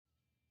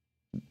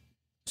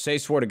Say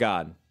swear to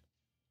God.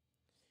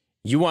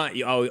 You want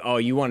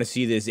you want to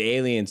see this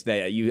aliens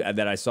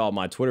that I saw on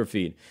my Twitter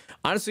feed.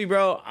 Honestly,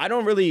 bro, I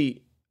don't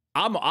really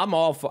I'm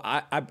all for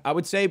I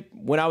would say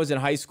when I was in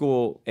high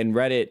school and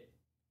Reddit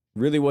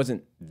really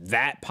wasn't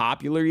that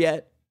popular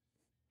yet.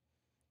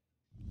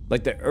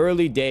 Like the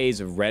early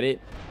days of Reddit,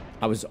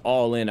 I was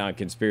all in on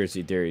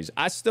conspiracy theories.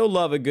 I still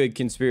love a good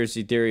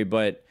conspiracy theory,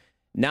 but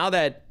now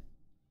that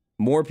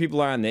more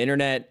people are on the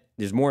internet,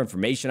 there's more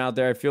information out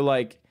there, I feel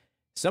like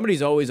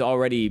somebody's always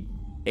already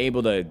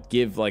able to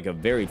give like a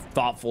very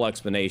thoughtful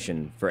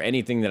explanation for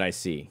anything that I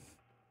see.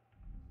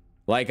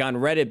 Like on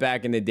Reddit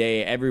back in the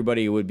day,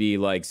 everybody would be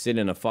like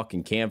sitting in a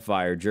fucking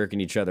campfire jerking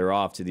each other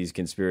off to these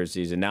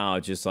conspiracies, and now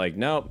it's just like,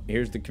 nope,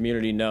 here's the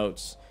community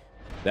notes.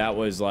 That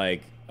was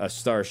like a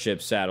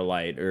Starship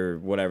satellite or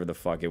whatever the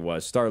fuck it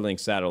was, Starlink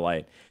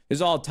satellite.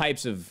 There's all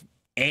types of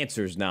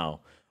answers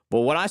now.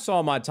 But what I saw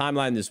on my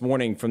timeline this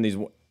morning from these,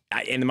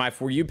 and my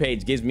For You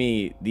page gives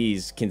me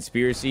these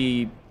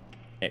conspiracy,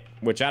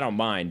 which I don't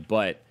mind,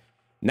 but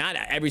not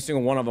every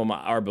single one of them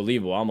are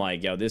believable. I'm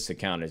like, yo, this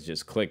account is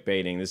just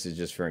clickbaiting. This is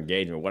just for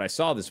engagement. What I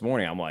saw this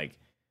morning, I'm like,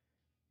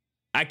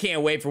 I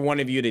can't wait for one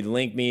of you to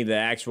link me the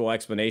actual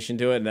explanation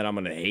to it, and then I'm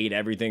going to hate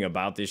everything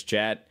about this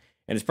chat,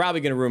 and it's probably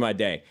going to ruin my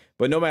day.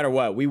 But no matter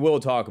what, we will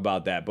talk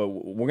about that, but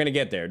we're going to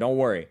get there. Don't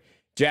worry.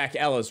 Jack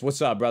Ellis,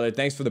 what's up, brother?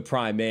 Thanks for the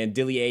prime, man.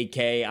 Dilly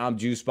AK, I'm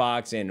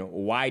Juicebox, and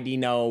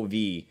YDNO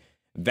V.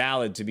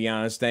 Valid, to be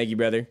honest. Thank you,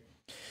 brother.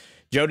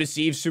 Joe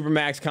Deceive,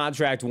 Supermax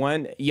contract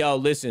 1. Yo,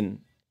 listen.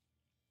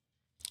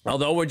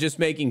 Although we're just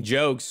making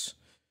jokes,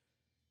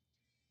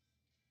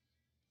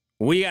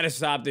 we got to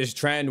stop this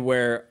trend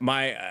where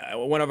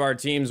one of our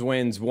teams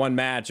wins one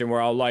match and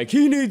we're all like,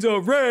 he needs a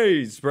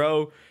raise,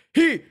 bro.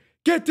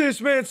 Get this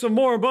man some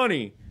more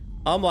money.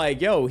 I'm like,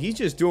 yo, he's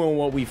just doing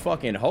what we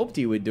fucking hoped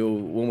he would do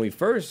when we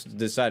first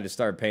decided to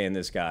start paying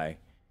this guy.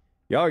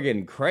 Y'all are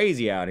getting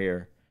crazy out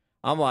here.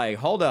 I'm like,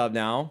 hold up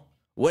now.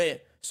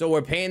 Wait, so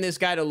we're paying this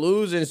guy to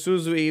lose, and as soon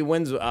as he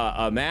wins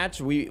a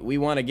match, we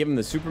want to give him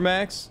the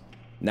Supermax?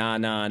 Nah.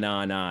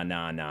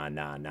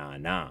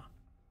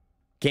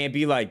 Can't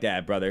be like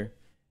that, brother.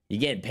 You're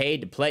getting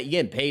paid to play. You're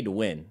getting paid to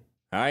win.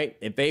 All right?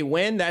 If they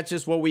win, that's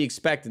just what we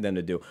expected them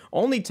to do.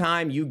 Only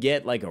time you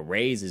get like a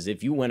raise is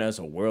if you win us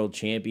a world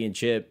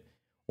championship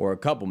or a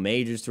couple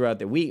majors throughout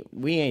the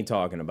we ain't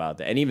talking about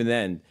that. And even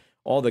then,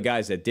 all the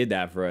guys that did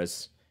that for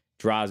us,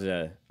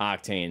 Draza,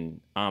 Octane,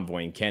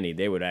 Envoy, and Kenny,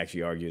 they would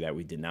actually argue that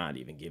we did not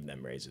even give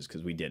them raises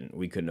because we didn't.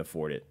 We couldn't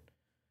afford it.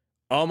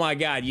 Oh my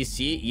God, you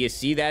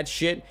see that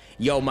shit?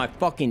 Yo, my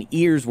fucking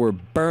ears were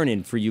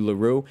burning for you,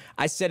 LaRue.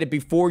 I said it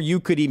before you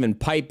could even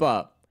pipe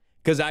up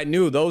because I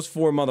knew those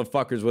 4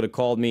 motherfuckers would have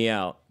called me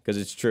out because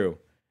it's true.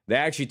 They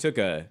actually took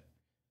a,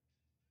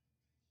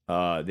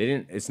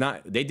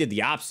 they did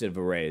the opposite of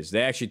a raise.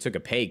 They actually took a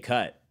pay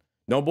cut.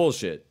 No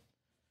bullshit.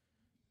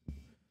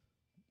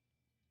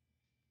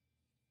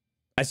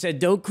 I said,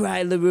 don't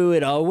cry, LaRue.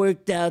 It all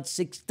worked out.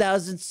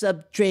 6,000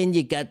 sub train.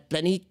 You got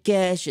plenty of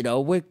cash. It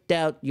all worked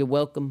out. You're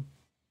welcome.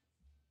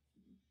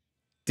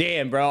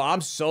 Damn, bro.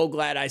 I'm so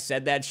glad I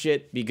said that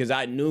shit because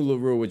I knew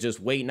LaRue was just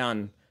waiting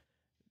on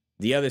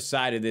the other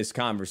side of this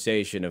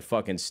conversation to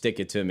fucking stick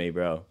it to me,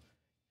 bro.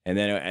 And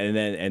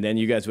then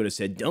you guys would have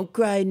said, don't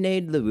cry,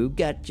 Nate. LaRue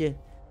got you.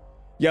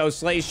 Yo,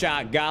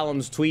 Slayshot,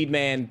 Golems,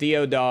 Tweedman,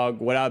 Theo Dog.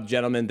 What up,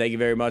 gentlemen? Thank you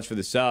very much for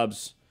the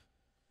subs.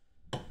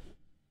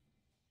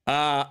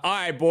 All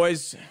right,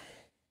 boys.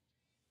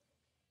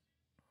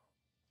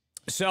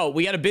 So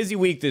we got a busy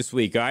week this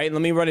week, all right?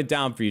 Let me run it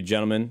down for you,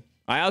 gentlemen.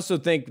 I also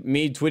think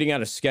me tweeting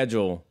out a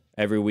schedule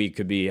every week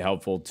could be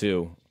helpful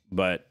too,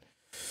 but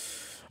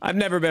I've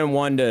never been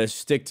one to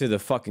stick to the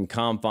fucking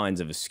confines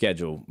of a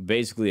schedule.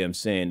 Basically, I'm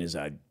saying is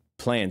I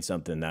plan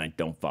something that I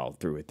don't follow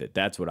through with it.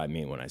 That's what I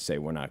mean when I say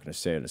we're not going to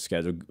stay on a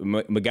schedule.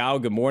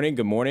 McGowan, good morning.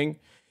 Good morning.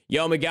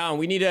 Yo, McGowan,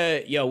 we need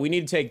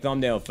to take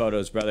thumbnail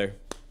photos, brother.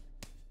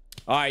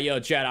 All right, yo,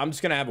 Chad, I'm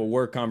just going to have a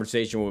work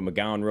conversation with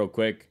McGowan real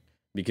quick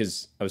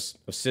because I was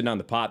sitting on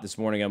the pot this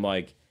morning. I'm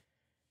like,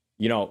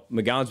 you know,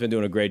 McGowan's been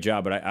doing a great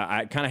job, but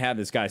I kind of have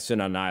this guy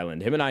sitting on an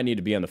island. Him and I need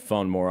to be on the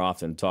phone more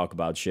often and talk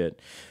about shit.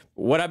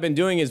 What I've been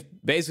doing is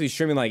basically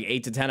streaming like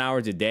 8 to 10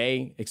 hours a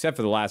day, except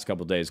for the last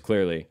couple of days,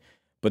 clearly.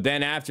 But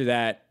then after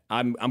that,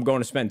 I'm going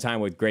to spend time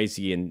with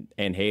Gracie and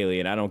Haley,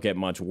 and I don't get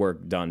much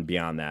work done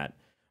beyond that.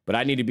 But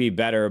I need to be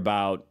better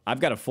about, I've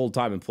got a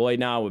full-time employee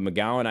now with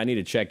McGowan. I need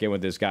to check in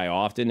with this guy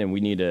often, and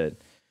we need to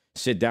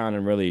sit down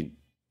and really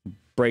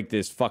break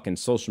this fucking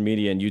social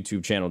media and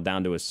YouTube channel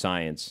down to a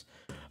science.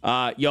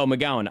 Yo,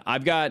 McGowan,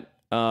 I've got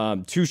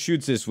 2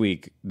 shoots this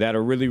week that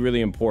are really,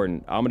 really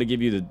important. I'm going to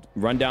give you the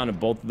rundown of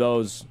both of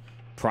those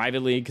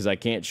privately because I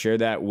can't share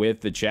that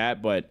with the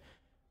chat, but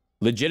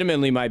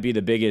legitimately might be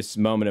the biggest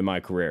moment in my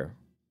career.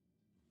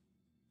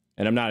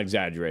 And I'm not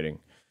exaggerating.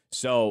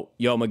 So,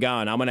 yo,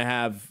 McGowan, we're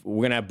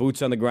going to have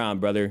boots on the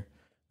ground, brother.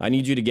 I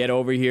need you to get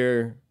over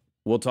here.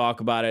 We'll talk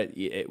about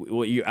it.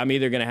 I'm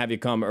either going to have you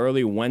come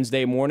early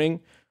Wednesday morning,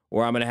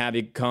 or I'm going to have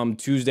you come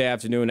Tuesday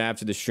afternoon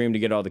after the stream to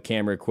get all the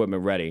camera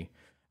equipment ready.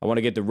 I want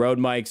to get the Rode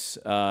mics,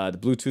 the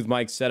Bluetooth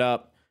mics set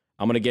up.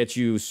 I'm going to get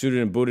you suited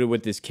and booted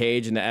with this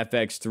cage and the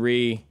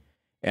FX3.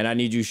 And I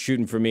need you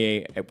shooting for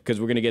me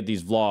because we're going to get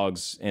these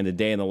vlogs and the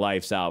day in the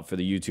life's out for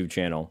the YouTube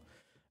channel.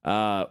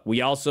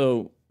 We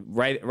also,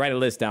 write a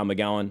list down,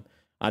 McGowan.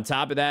 On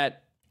top of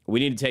that, we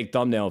need to take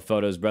thumbnail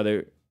photos,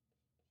 brother.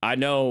 I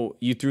know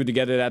you threw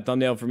together that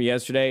thumbnail for me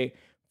yesterday.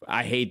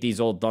 I hate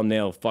these old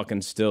thumbnail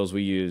fucking stills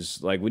we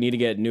use. Like, we need to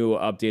get new,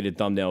 updated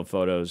thumbnail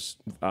photos.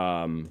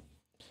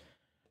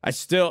 I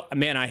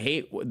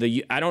hate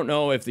I don't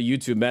know if the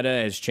YouTube meta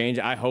has changed.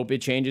 I hope it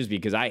changes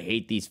because I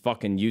hate these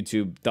fucking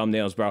YouTube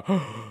thumbnails, bro.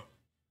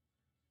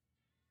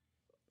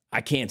 I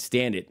can't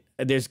stand it.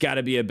 There's got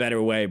to be a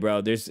better way,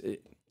 bro.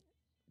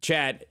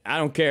 Chat, I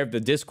don't care if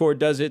the Discord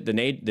does it, the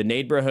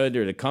neighborhood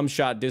or the Cum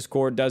Shot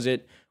Discord does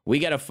it. We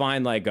got to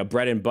find like a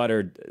bread and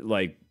butter,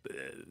 like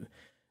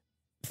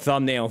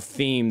thumbnail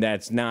theme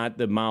that's not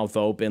the mouth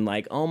open.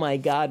 Like, oh my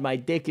God, my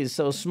dick is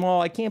so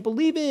small. I can't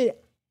believe it.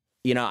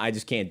 You know, I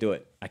just can't do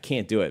it. I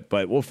can't do it,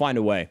 but we'll find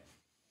a way.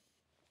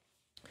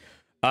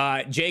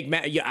 Jake,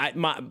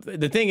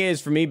 the thing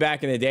is, for me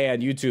back in the day on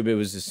YouTube, it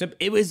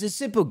was a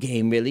simple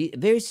game, really,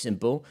 very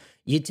simple.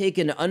 You take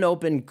an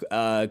unopened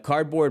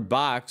cardboard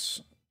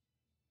box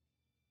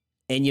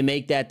and you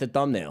make that the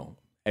thumbnail.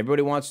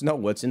 Everybody wants to know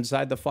what's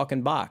inside the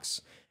fucking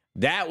box.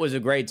 That was a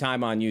great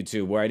time on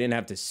YouTube where I didn't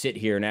have to sit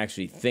here and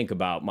actually think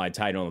about my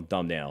title and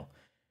thumbnail.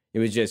 It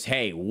was just,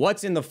 hey,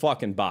 what's in the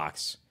fucking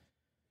box?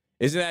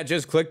 Isn't that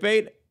just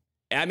clickbait?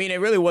 I mean, it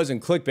really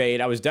wasn't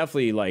clickbait. I was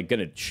definitely like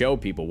gonna show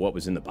people what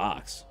was in the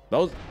box.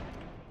 Those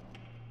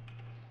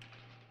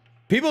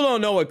people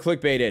don't know what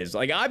clickbait is.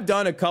 Like, I've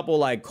done a couple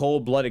like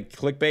cold-blooded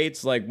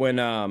clickbaits, like when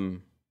I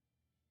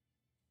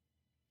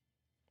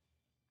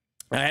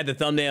had the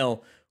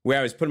thumbnail where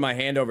I was putting my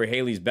hand over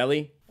Haley's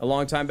belly a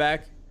long time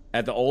back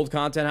at the old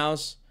content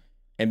house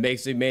and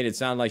basically made it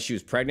sound like she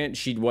was pregnant.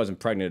 She wasn't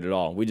pregnant at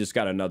all. We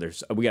got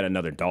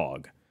another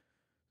dog.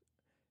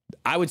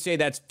 I would say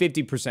that's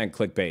 50%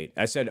 clickbait.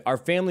 I said, our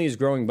family is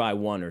growing by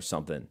one or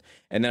something.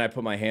 And then I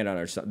put my hand on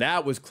her.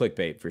 That was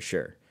clickbait for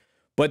sure.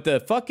 But the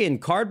fucking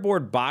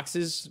cardboard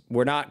boxes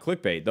were not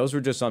clickbait. Those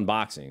were just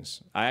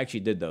unboxings. I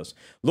actually did those.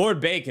 Lord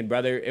Bacon,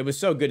 brother. It was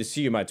so good to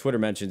see you in my Twitter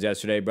mentions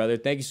yesterday, brother.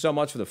 Thank you so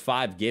much for the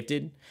 5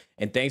 gifted.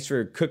 And thanks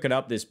for cooking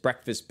up this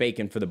breakfast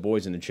bacon for the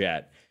boys in the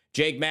chat.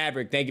 Jake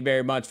Maverick, thank you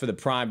very much for the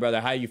prime, brother.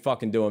 How you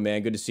fucking doing,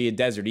 man? Good to see you.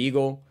 Desert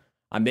Eagle.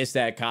 I miss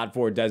that COD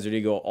 4 Desert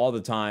Eagle all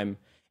the time.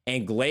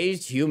 And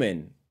Glazed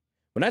Human.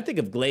 When I think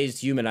of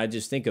Glazed Human, I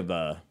just think of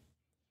a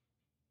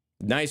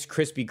nice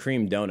Krispy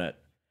Kreme donut.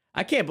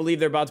 I can't believe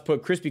they're about to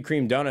put Krispy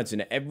Kreme donuts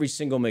in every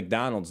single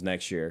McDonald's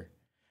next year.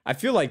 I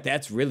feel like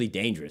that's really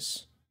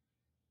dangerous.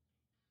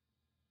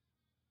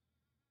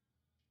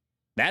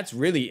 That's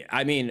really,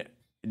 I mean,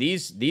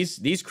 these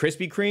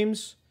Krispy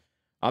Kremes,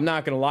 I'm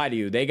not going to lie to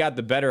you. They got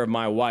the better of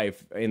my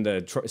wife in the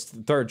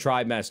third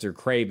trimester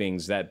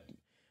cravings that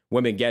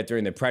women get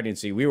during the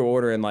pregnancy. We were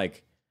ordering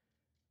like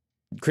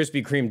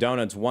Krispy Kreme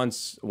donuts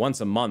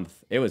once a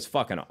month. It was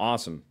fucking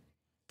awesome.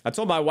 I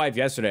told my wife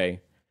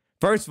yesterday,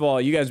 first of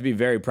all, you guys would be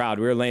very proud.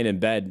 We were laying in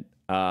bed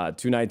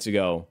 2 nights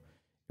ago,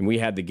 and we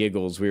had the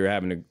giggles. We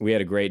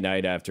had a great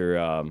night after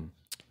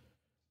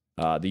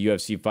the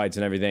UFC fights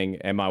and everything.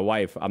 And my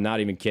wife, I'm not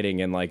even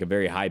kidding, in like a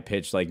very high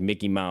pitched, like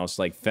Mickey Mouse,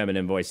 like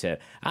feminine voice said,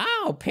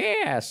 "I'll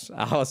pass."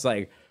 I was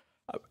like,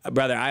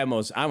 brother, I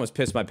almost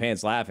pissed my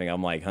pants laughing.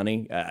 I'm like,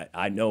 honey,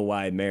 I know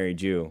why I married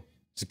you.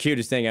 It's the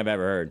cutest thing I've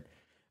ever heard.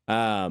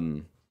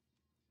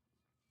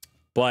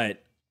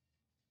 But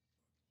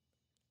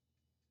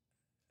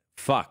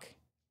fuck,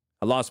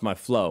 I lost my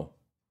flow.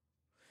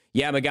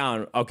 Yeah,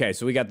 McGowan. Okay,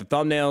 so we got the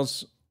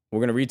thumbnails. We're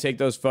going to retake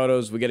those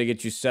photos. We got to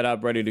get you set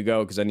up, ready to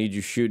go, because I need you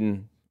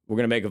shooting. We're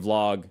going to make a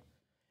vlog.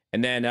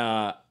 And then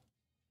I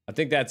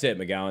think that's it,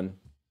 McGowan.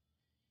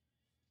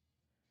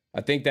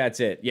 I think that's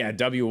it. Yeah,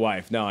 W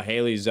wife. No,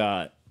 Haley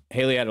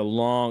had a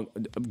long...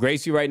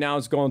 Gracie right now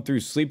is going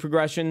through sleep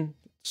progression.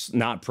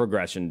 Not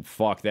progression.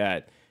 Fuck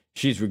that.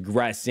 She's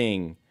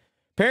regressing.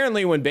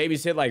 Apparently, when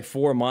babies hit like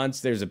 4 months,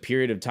 there's a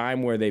period of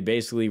time where they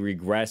basically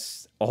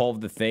regress all of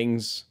the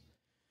things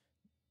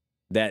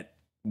that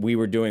we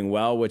were doing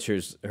well, which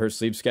is her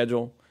sleep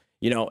schedule.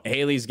 You know,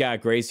 Haley's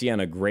got Gracie on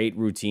a great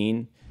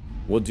routine.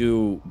 We'll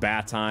do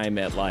bath time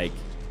at like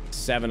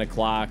 7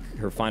 o'clock.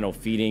 Her final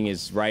feeding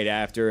is right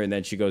after, and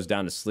then she goes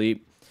down to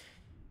sleep.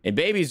 And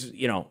babies,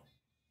 you know,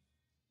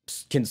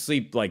 can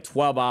sleep like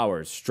 12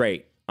 hours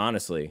straight,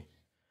 honestly.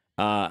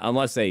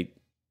 Unless they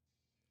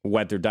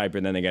wet their diaper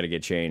and then they got to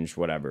get changed,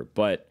 whatever.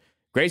 But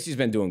Gracie's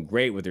been doing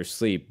great with her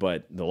sleep,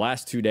 but the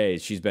last 2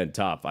 days, she's been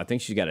tough. I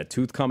think she's got a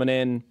tooth coming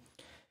in.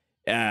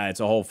 It's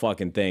a whole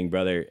fucking thing,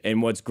 brother.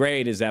 And what's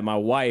great is that my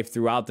wife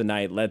throughout the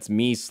night lets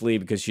me sleep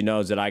because she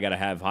knows that I got to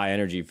have high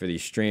energy for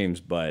these streams.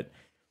 But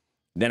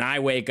then I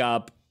wake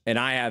up and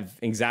I have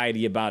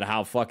anxiety about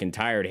how fucking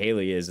tired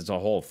Haley is. It's a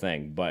whole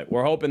thing. But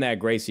we're hoping that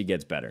Gracie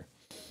gets better.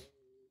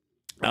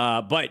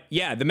 But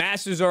yeah, the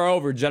Masters are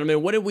over,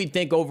 gentlemen. What did we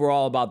think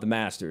overall about the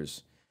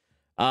Masters?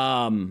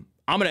 I'm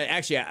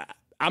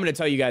gonna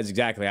tell you guys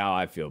exactly how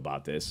I feel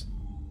about this.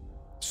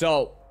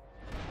 So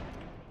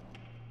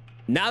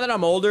now that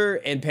I'm older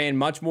and paying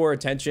much more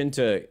attention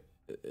to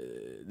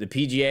the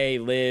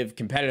PGA, live,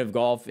 competitive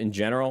golf in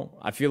general,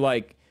 I feel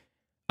like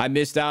I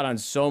missed out on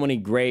so many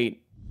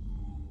great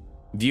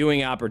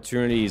viewing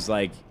opportunities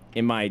like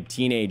in my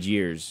teenage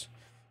years.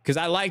 Because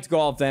I liked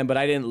golf then, but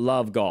I didn't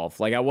love golf.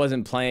 Like, I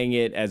wasn't playing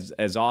it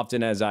as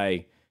often as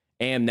I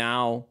am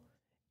now.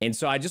 And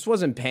so I just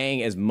wasn't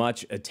paying as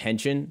much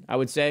attention, I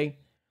would say,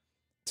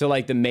 to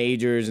like the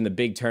majors and the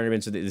big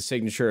tournaments and the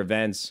signature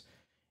events.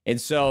 And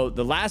so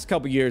the last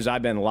couple of years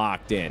I've been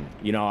locked in.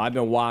 You know, I've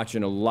been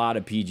watching a lot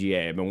of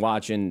PGA. I've been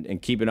watching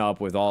and keeping up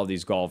with all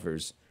these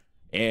golfers.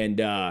 And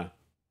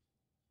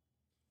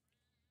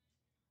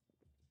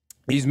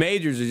these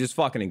majors are just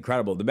fucking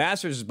incredible. The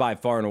Masters is by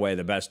far and away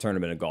the best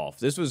tournament of golf.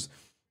 This was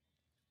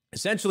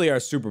essentially our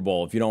Super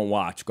Bowl if you don't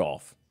watch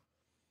golf.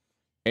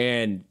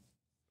 And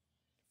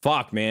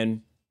fuck,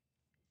 man.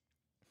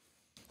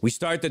 We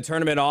start the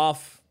tournament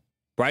off.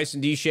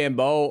 Bryson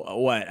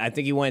DeChambeau, what? I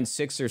think he went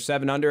 6 or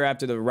 7 under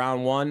after the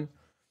round one.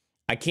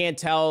 I can't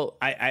tell.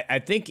 I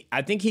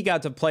think he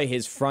got to play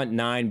his front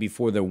 9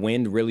 before the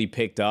wind really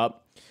picked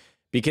up,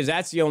 because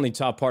that's the only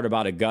tough part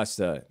about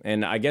Augusta.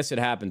 And I guess it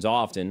happens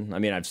often. I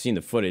mean, I've seen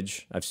the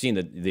footage. I've seen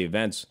the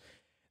events.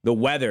 The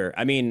weather.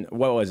 I mean,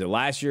 what was it?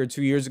 Last year or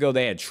 2 years ago,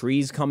 they had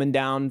trees coming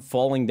down,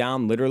 falling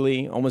down,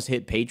 literally almost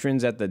hit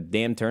patrons at the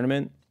damn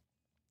tournament.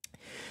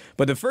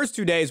 But the first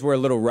 2 days were a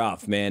little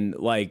rough, man.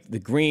 Like, the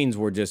greens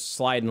were just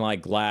sliding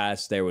like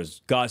glass. There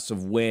was gusts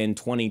of wind,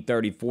 20,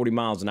 30, 40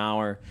 miles an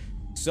hour.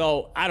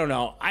 So, I don't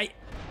know.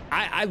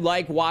 I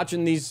like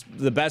watching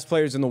the best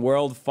players in the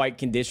world fight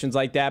conditions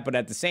like that. But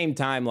at the same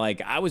time,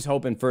 like, I was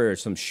hoping for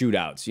some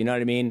shootouts. You know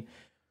what I mean?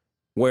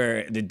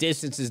 Where the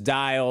distance is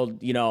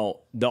dialed. You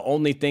know, the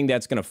only thing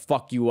that's going to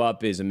fuck you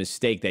up is a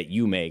mistake that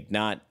you make,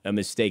 not a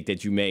mistake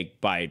that you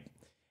make by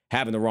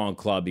having the wrong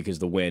club because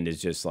the wind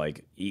is just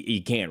like,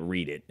 you can't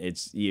read it.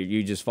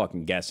 You're just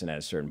fucking guessing at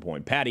a certain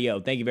point. Patio,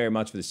 thank you very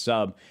much for the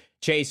sub.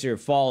 Chaser,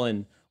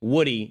 Fallen,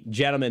 Woody,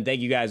 gentlemen, thank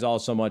you guys all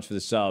so much for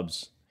the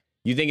subs.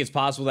 You think it's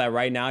possible that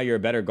right now you're a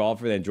better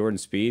golfer than Jordan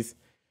Spieth?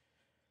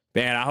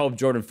 Man, I hope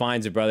Jordan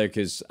finds it, brother,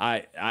 because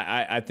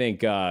I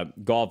think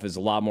golf is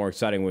a lot more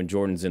exciting when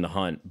Jordan's in the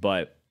hunt.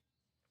 But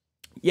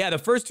yeah, the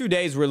first 2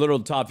 days were a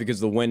little tough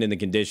because of the wind and the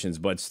conditions,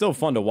 but still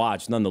fun to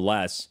watch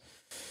nonetheless.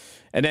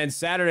 And then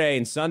Saturday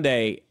and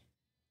Sunday,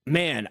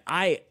 man,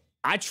 I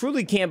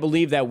truly can't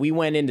believe that we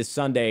went into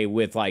Sunday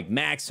with like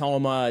Max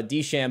Homa,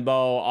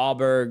 DeChambeau,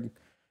 Alberg,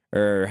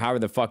 or however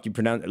the fuck you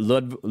pronounce it,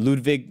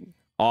 Ludwig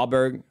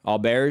Alberg.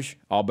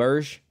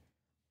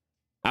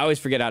 I always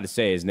forget how to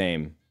say his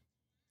name.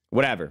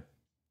 Whatever.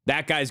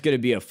 That guy's going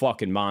to be a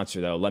fucking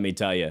monster, though, let me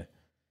tell you.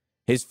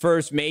 His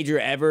first major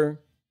ever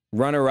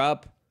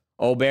runner-up,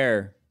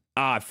 Aubert.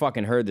 I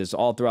fucking heard this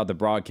all throughout the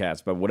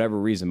broadcast, but whatever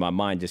reason, my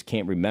mind just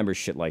can't remember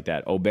shit like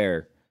that.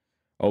 Aubert.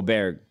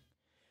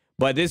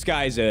 But this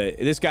guy's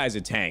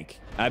a tank.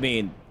 I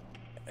mean,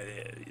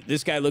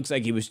 this guy looks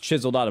like he was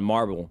chiseled out of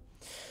marble.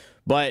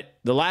 But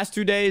the last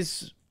 2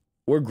 days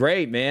were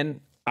great,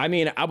 man. I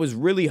mean, I was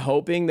really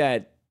hoping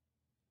that,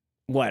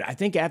 I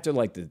think after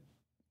like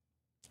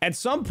at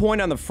some point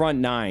on the front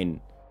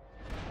 9,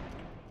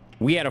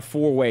 we had a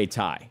 4-way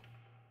tie.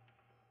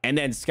 And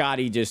then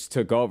Scotty just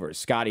took over.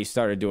 Scotty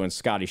started doing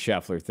Scotty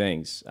Scheffler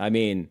things. I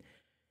mean,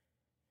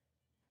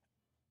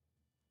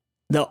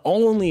 the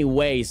only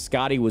way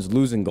Scotty was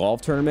losing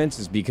golf tournaments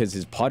is because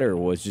his putter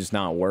was just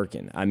not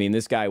working. I mean,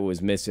 this guy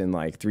was missing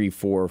like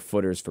 3-4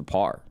 footers for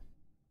par.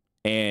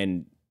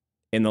 And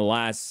in the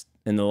last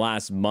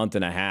month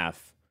and a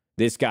half,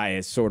 this guy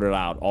has sorted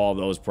out all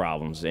those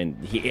problems.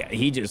 And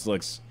he just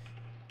looks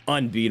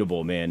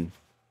unbeatable, man.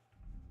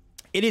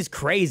 It is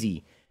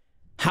crazy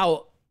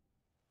how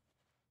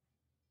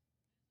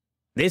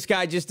this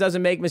guy just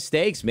doesn't make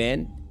mistakes,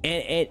 man.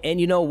 And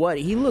you know what?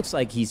 He looks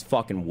like he's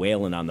fucking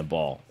wailing on the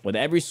ball with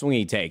every swing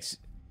he takes.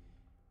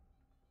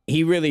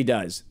 He really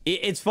does.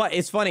 It's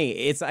funny.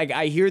 It's like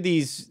I hear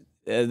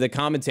the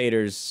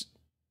commentators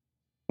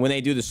when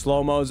they do the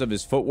slow-mos of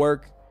his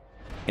footwork,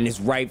 and his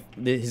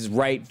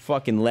right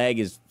fucking leg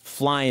is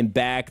flying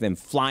back, then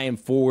flying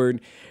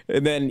forward.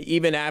 And then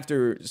even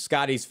after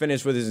Scotty's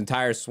finished with his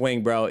entire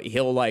swing, bro,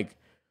 he'll like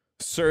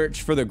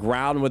search for the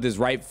ground with his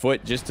right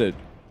foot just to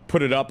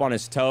put it up on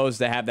his toes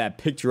to have that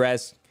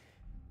picturesque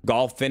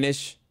golf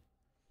finish.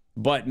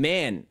 But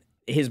man,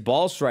 his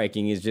ball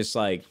striking is just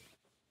like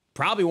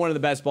probably one of the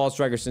best ball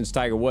strikers since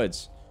Tiger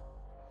Woods.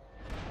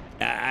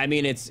 I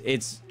mean,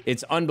 it's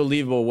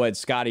unbelievable what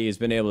Scotty has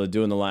been able to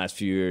do in the last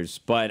few years.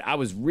 But I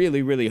was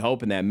really, really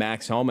hoping that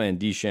Max Homa and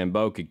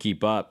DeChambeau could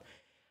keep up.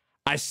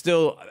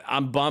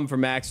 I'm bummed for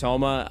Max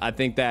Homa. I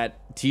think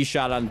that tee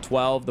shot on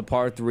 12, the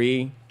par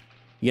 3,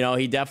 you know,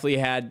 he definitely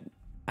had,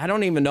 I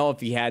don't even know if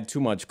he had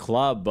too much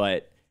club,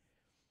 but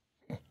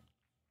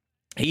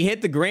he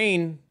hit the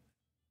green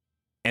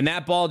and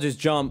that ball just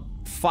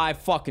jumped 5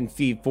 fucking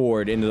feet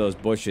forward into those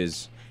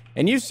bushes.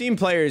 And you've seen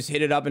players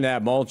hit it up into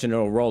that mulch and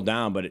it'll roll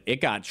down, but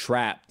it got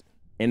trapped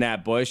in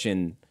that bush.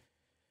 And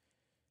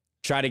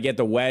tried to get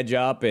the wedge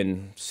up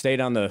and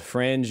stayed on the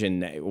fringe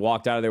and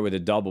walked out of there with a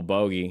double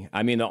bogey.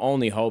 I mean, the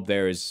only hope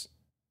there is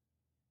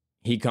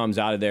he comes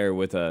out of there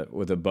with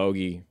a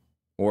bogey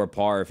or a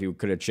par if he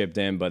could have chipped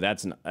in, but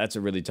that's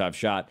a really tough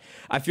shot.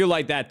 I feel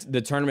like that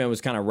the tournament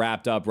was kind of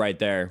wrapped up right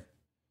there.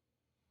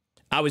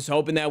 I was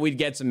hoping that we'd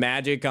get some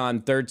magic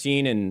on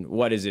 13 and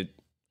what is it?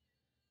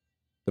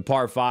 The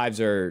par fives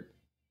are,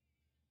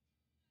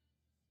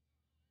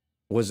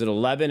 was it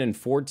 11 and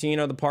 14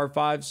 are the par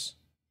fives?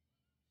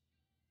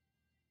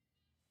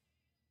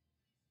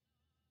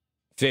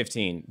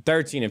 15,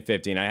 13 and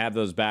 15. I have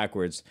those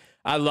backwards.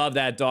 I love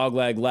that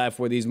dogleg left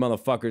where these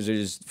motherfuckers are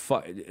just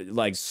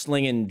like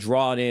slinging,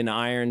 drawing in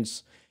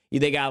irons.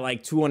 They got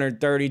like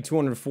 230,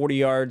 240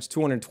 yards,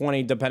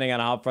 220, depending on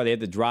how far they hit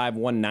the drive,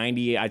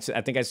 190. I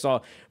think I saw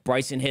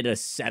Bryson hit a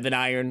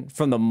 7-iron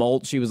from the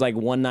mulch. She was like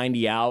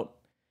 190 out.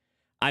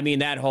 I mean,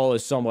 that hole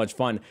is so much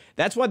fun.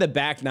 That's why the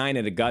back nine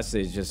at Augusta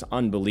is just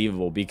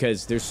unbelievable,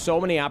 because there's so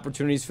many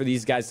opportunities for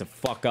these guys to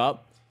fuck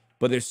up,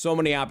 but there's so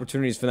many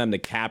opportunities for them to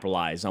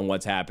capitalize on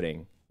what's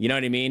happening. You know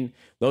what I mean?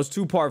 Those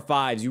two par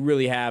fives, you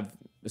really have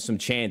some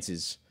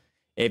chances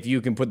if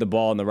you can put the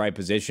ball in the right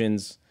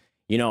positions.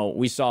 You know,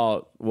 we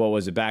saw, what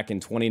was it, back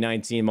in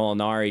 2019,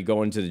 Molinari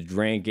going to the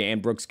drink,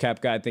 and Brooks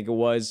Koepka, I think it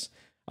was,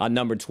 on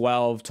number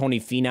 12. Tony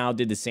Finau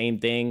did the same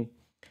thing.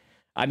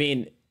 I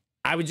mean,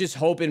 I was just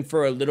hoping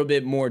for a little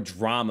bit more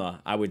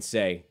drama, I would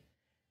say.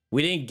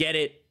 We didn't get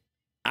it.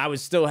 I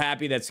was still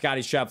happy that Scottie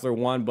Scheffler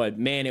won, but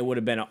man, it would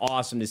have been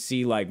awesome to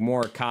see like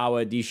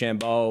Morikawa,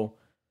 DeChambeau,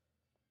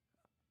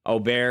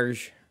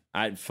 Auberge.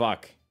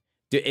 Fuck.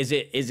 Is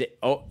it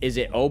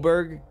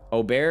Oberg?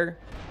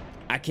 Aubert?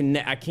 I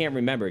can't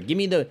remember. Give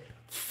me the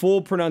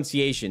full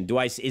pronunciation.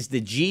 Is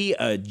the G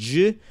a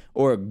J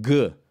or a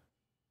G?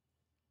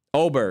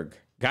 Oberg.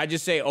 Can I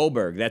just say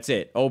Oberg? That's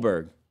it.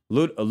 Oberg.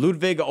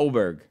 Ludwig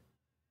Oberg.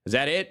 Is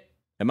that it?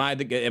 Am I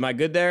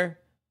good there?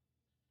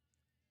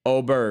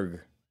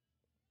 Oberg.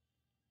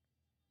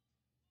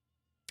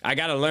 I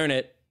gotta learn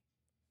it.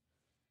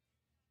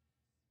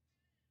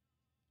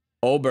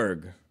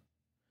 Oberg.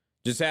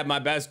 Just had my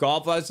best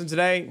golf lesson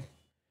today.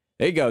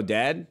 There you go,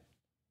 Dad.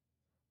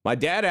 My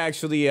dad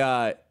actually,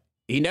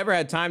 he never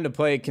had time to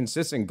play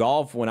consistent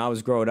golf when I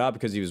was growing up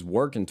because he was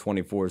working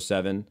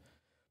 24/7.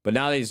 But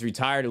now that he's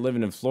retired and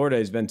living in Florida,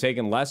 he's been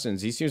taking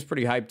lessons. He seems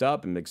pretty hyped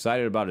up and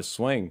excited about his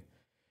swing.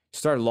 He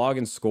started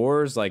logging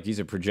scores. Like, he's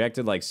a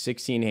projected, like,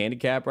 16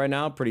 handicap right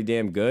now. Pretty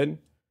damn good.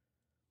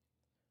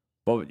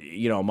 But,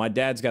 you know, my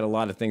dad's got a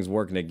lot of things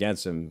working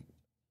against him.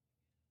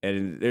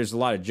 And there's a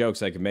lot of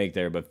jokes I could make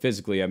there. But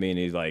physically, I mean,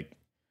 he's, like,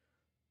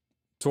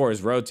 tore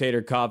his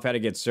rotator cuff, had to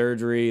get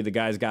surgery. The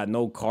guy's got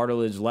no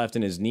cartilage left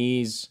in his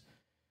knees.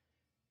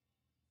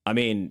 I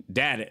mean,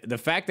 Dad, the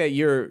fact that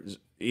you're,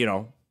 you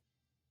know,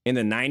 in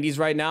the 90s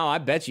right now, I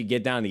bet you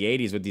get down in the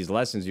 80s with these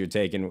lessons you're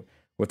taking,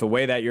 with the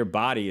way that your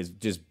body is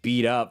just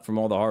beat up from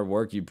all the hard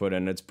work you put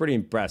in. It's pretty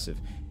impressive.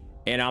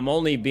 And I'm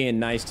only being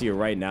nice to you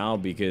right now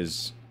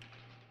because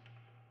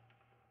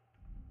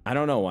I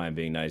don't know why I'm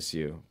being nice to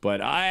you,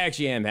 but I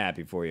actually am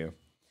happy for you.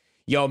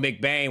 Yo,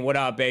 McBain, what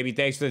up, baby?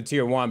 Thanks for the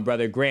tier 1,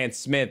 brother. Grant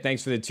Smith,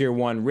 thanks for the tier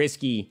 1.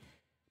 Risky,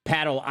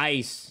 Paddle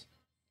Ice,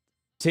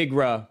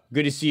 Tigra,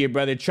 good to see you,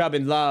 brother. Chubb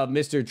and Love,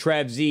 Mr.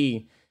 Trev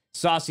Z,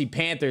 Saucy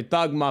Panther,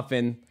 Thug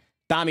Muffin,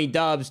 Tommy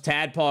Dubs,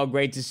 Tadpole,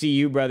 great to see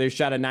you, brother.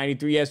 Shot a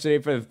 93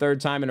 yesterday for the 3rd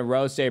time in a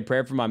row. Say a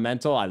prayer for my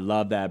mental. I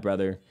love that,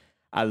 brother.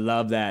 I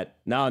love that.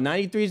 No,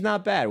 93 is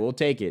not bad. We'll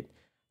take it.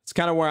 It's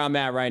kind of where I'm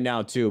at right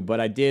now, too. But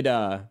I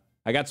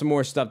got some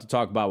more stuff to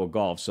talk about with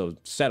golf, so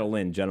settle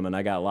in, gentlemen.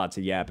 I got lots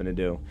of yapping to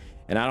do.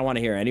 And I don't want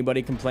to hear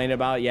anybody complain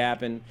about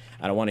yapping.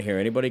 I don't want to hear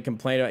anybody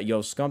complain about,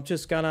 yo, Scump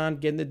just got on,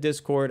 get in the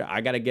Discord.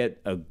 I got to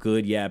get a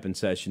good yapping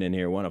session in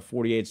here. Want a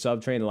 48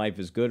 subtrain. Life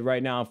is good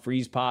right now.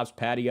 Freeze Pops,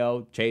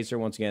 Patio, Chaser,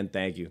 once again,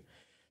 thank you.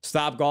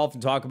 Stop golf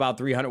and talk about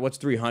 300. What's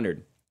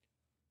 300?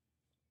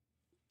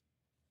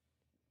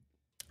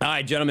 All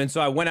right, gentlemen, so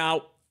I went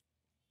out.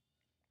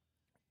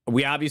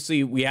 We had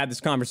this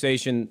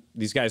conversation.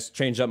 These guys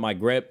changed up my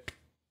grip.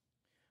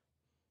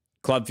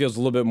 Club feels a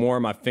little bit more.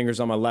 My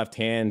fingers on my left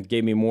hand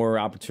gave me more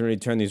opportunity to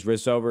turn these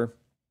wrists over.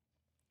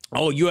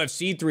 Oh,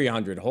 UFC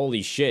 300.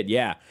 Holy shit,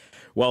 yeah.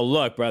 Well,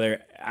 look,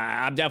 brother,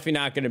 I'm definitely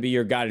not going to be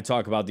your guy to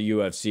talk about the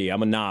UFC.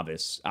 I'm a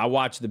novice. I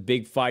watch the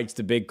big fights,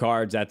 the big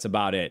cards. That's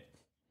about it.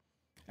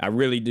 I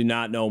really do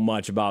not know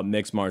much about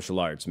mixed martial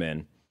arts,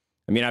 man.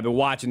 I mean, I've been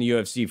watching the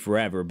UFC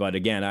forever, but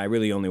again, I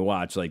really only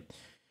watch, like,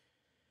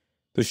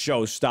 the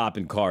show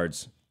stopping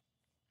cards.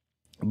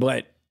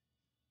 But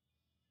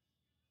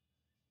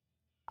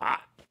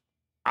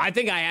I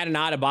think I had an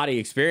out-of-body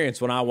experience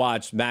when I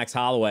watched Max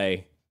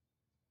Holloway.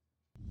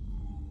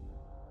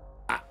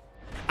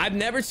 I've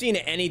never seen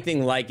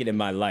anything like it in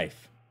my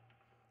life.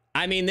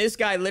 I mean, this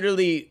guy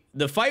literally,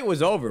 the fight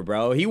was over,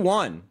 bro. He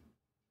won.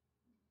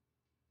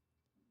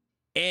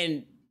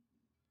 And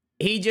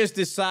he just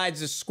decides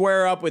to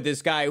square up with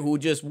this guy who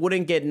just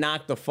wouldn't get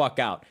knocked the fuck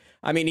out.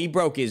 I mean, he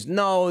broke his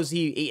nose.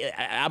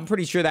 I'm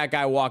pretty sure that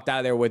guy walked out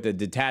of there with a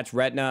detached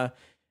retina.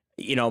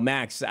 You know,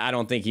 Max, I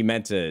don't think he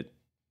meant to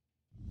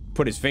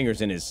put his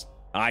fingers in his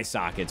eye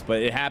sockets,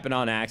 but it happened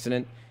on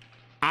accident.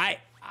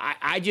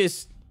 I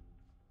just,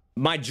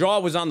 my jaw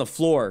was on the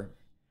floor.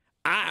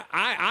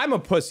 I'm a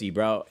pussy,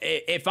 bro.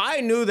 If I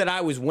knew that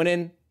I was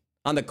winning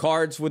on the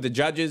cards with the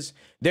judges,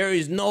 there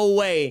is no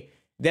way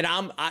that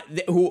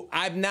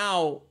I've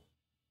now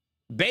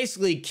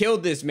basically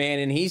killed this man,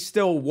 and he's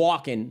still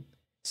walking,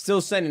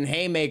 still sending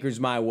haymakers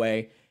my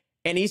way.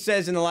 And he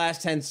says in the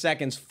last 10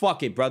 seconds,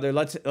 fuck it, brother.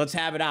 Let's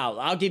have it out.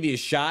 I'll give you a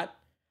shot.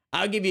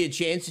 I'll give you a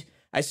chance.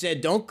 I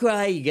said, don't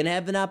cry. You're going to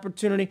have an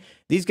opportunity.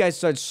 These guys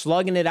start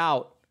slugging it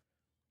out.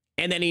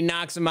 And then he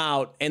knocks him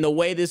out. And the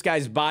way this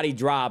guy's body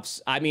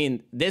drops, I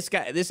mean, this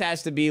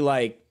has to be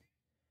like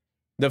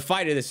the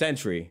fight of the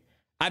century.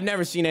 I've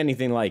never seen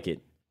anything like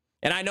it.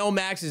 And I know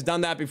Max has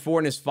done that before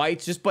in his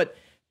fights, but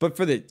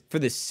for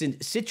the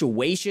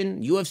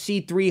situation,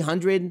 UFC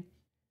 300,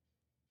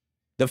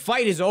 the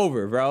fight is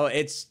over, bro.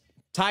 It's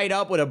tied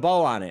up with a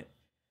bow on it.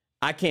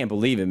 I can't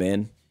believe it,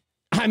 man.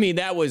 I mean,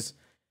 that was...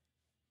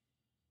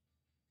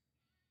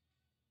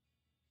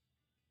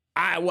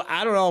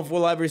 I don't know if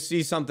we'll ever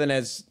see something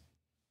as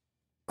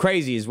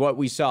crazy as what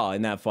we saw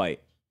in that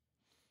fight.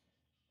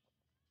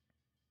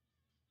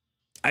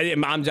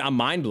 I'm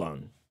mind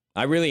blown.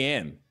 I really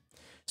am.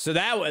 So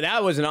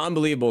that was an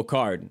unbelievable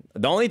card.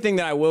 The only thing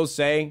that I will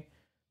say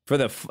for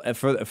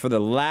the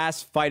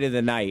last fight of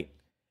the night,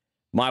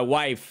 my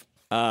wife,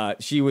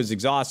 she was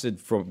exhausted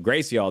from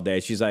Gracie all day.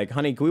 She's like,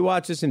 honey, can we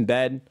watch this in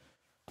bed?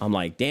 I'm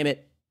like, damn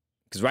it.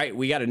 Because, right,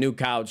 we got a new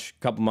couch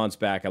a couple months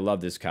back. I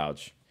love this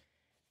couch.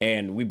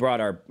 And we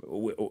brought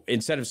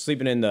instead of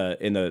sleeping in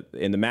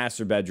the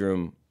master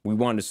bedroom, we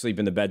wanted to sleep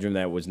in the bedroom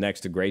that was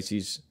next to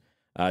Gracie's,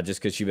 just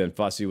because she'd been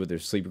fussy with her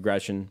sleep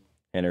regression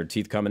and her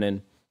teeth coming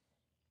in.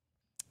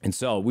 And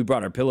so we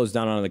brought our pillows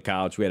down onto the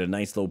couch. We had a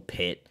nice little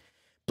pit,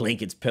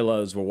 blankets,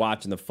 pillows. We're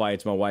watching the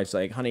fights. My wife's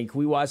like, honey, can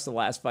we watch the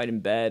last fight in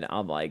bed?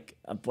 I'm like,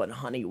 but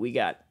honey, we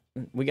got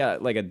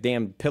like a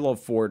damn pillow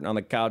fort on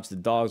the couch. The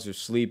dogs are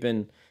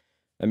sleeping.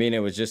 I mean, it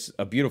was just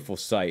a beautiful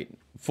sight,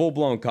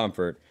 full-blown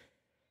comfort.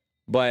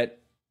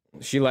 But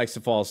she likes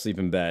to fall asleep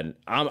in bed.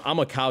 I'm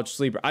a couch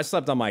sleeper. I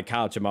slept on my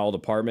couch in my old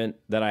apartment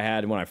that I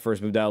had when I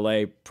first moved to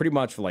LA pretty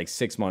much for like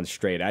 6 months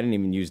straight. I didn't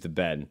even use the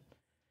bed.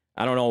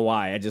 I don't know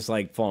why. I just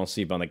like falling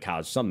asleep on the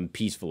couch. Something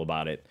peaceful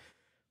about it.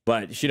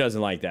 But she doesn't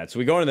like that. So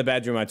we go into the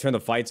bedroom. I turn the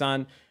fights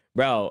on.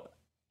 Bro,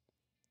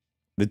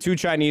 the two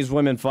Chinese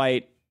women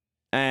fight,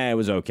 it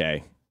was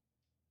okay.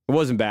 It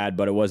wasn't bad,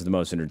 but it was the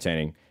most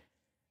entertaining.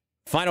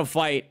 Final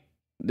fight.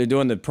 They're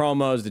doing the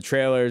promos, the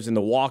trailers, and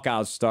the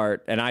walkouts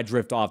start, and I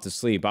drift off to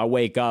sleep. I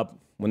wake up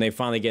when they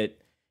finally get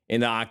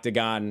in the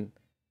octagon.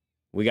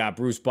 We got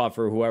Bruce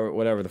Buffer,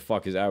 whatever the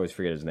fuck is, I always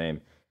forget his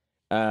name,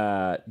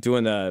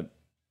 doing the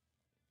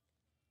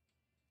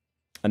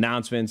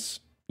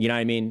announcements, you know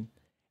what I mean?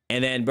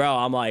 And then, bro,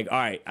 I'm like, all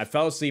right, I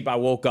fell asleep, I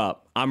woke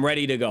up. I'm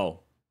ready to go.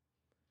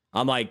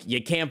 I'm like,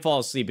 you can't fall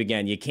asleep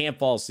again. You can't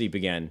fall asleep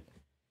again.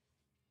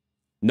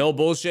 No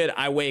bullshit.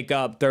 I wake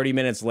up 30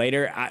 minutes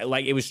later.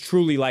 It was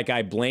truly like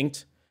I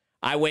blinked.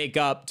 I wake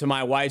up to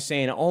my wife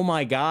saying, oh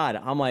my God.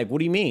 I'm like, what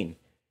do you mean?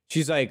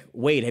 She's like,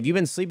 wait, have you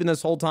been sleeping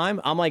this whole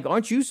time? I'm like,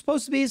 aren't you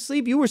supposed to be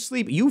asleep? You were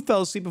asleep. You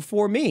fell asleep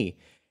before me.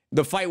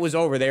 The fight was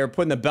over. They were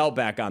putting the belt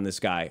back on this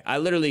guy. I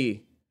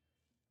literally,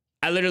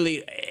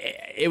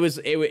 it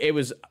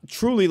was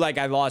truly like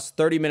I lost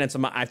 30 minutes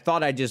of I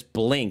thought I just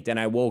blinked and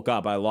I woke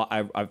up.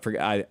 I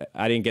forgot.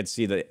 I didn't get to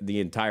see the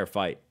entire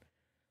fight.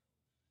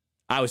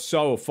 I was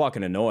so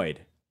fucking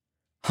annoyed.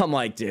 I'm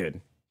like, dude.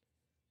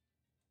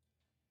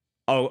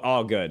 Oh,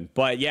 all good.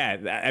 But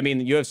yeah, I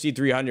mean, UFC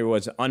 300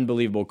 was an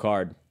unbelievable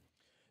card.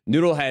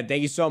 Noodlehead,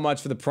 thank you so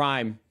much for the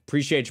prime.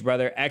 Appreciate you,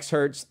 brother. X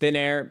Hertz, Thin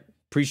Air.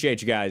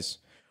 Appreciate you guys.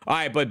 All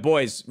right, but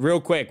boys,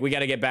 real quick, we got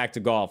to get back to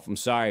golf. I'm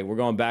sorry. We're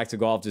going back to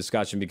golf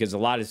discussion because a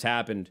lot has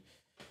happened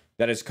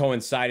that has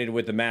coincided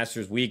with the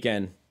Masters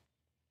weekend.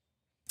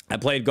 I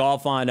played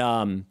golf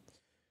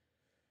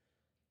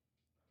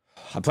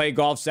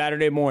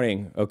Saturday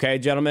morning. Okay,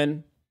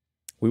 gentlemen.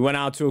 We went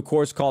out to a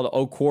course called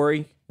Oak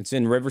Quarry. It's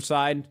in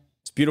Riverside.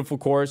 It's a beautiful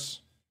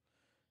course.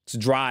 It's a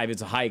drive.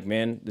 It's a hike,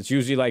 man. It's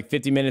usually like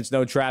 50 minutes,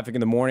 no traffic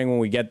in the morning when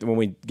we get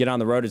on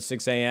the road at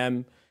 6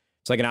 a.m.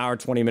 It's like an hour,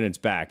 20 minutes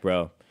back,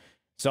 bro.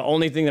 It's the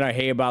only thing that I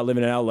hate about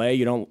living in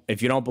LA.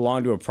 If you don't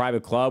belong to a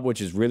private club,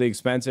 which is really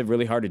expensive,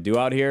 really hard to do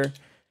out here,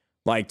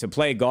 like to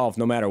play golf,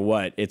 no matter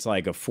what, it's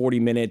like a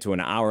 40-minute to an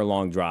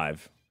hour-long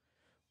drive.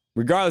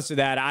 Regardless of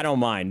that, I don't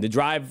mind. The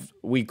drive,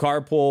 we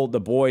carpool,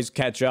 the boys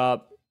catch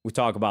up, we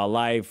talk about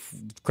life,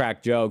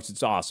 crack jokes.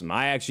 It's awesome.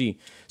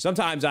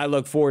 Sometimes I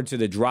look forward to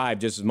the drive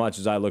just as much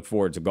as I look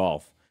forward to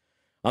golf.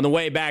 On the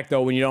way back,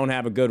 though, when you don't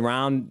have a good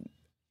round,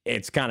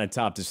 it's kind of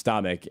tough to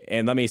stomach.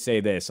 And let me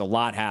say this, a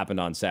lot happened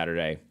on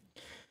Saturday.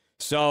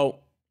 So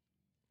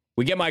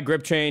we get my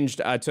grip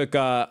changed. I took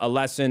a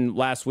lesson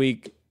last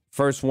week,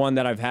 first one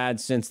that I've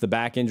had since the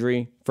back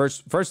injury.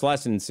 First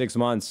lesson in 6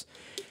 months.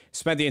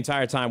 Spent the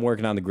entire time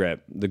working on the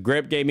grip. The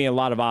grip gave me a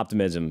lot of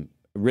optimism.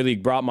 It really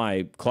brought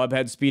my club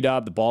head speed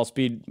up, the ball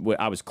speed.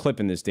 I was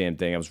clipping this damn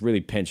thing. I was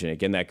really pinching it,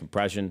 getting that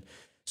compression.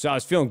 So I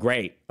was feeling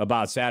great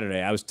about Saturday.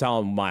 I was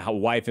telling my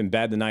wife in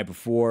bed the night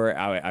before.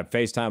 I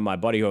FaceTimed my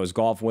buddy who I was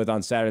golfing with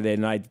on Saturday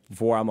night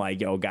before. I'm like,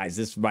 yo, guys,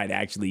 this might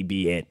actually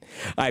be it.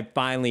 I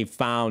finally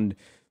found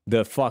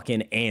the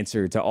fucking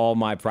answer to all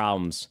my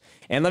problems.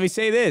 And let me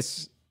say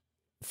this.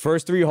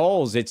 First 3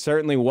 holes, it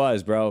certainly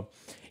was, bro.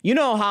 You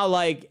know how,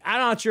 like, I'm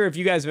not sure if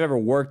you guys have ever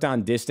worked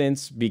on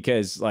distance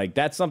because, like,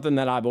 that's something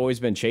that I've always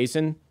been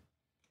chasing.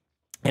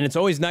 And it's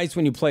always nice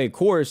when you play a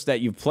course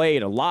that you've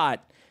played a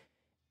lot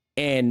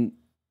and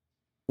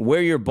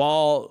where your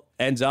ball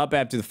ends up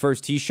after the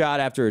first tee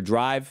shot after a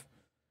drive.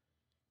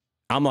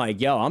 I'm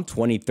like, yo, I'm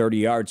 20, 30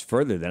 yards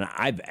further than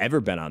I've ever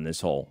been on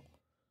this hole.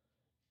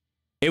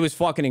 It was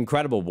fucking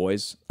incredible,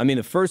 boys. I mean,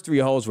 the first 3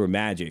 holes were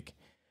magic.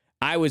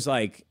 I was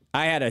like,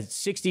 I had a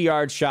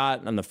 60-yard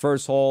shot on the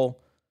first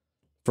hole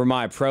for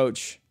my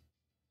approach.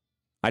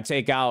 I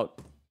take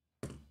out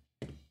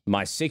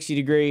my 60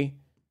 degree.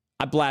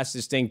 I blast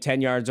this thing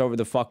 10 yards over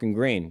the fucking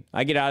green.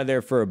 I get out of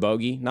there for a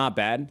bogey. Not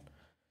bad.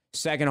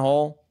 Second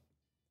hole,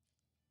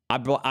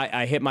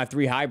 I hit my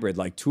 3 hybrid,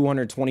 like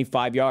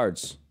 225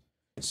 yards.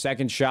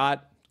 Second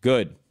shot,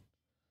 good.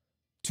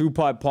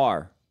 2-putt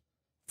par.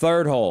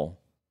 Third hole,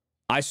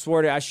 I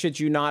swear to, I shit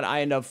you not,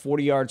 I end up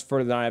 40 yards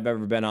further than I've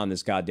ever been on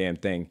this goddamn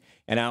thing.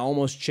 And I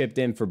almost chipped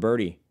in for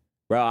birdie.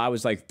 Bro, I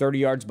was like 30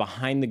 yards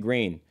behind the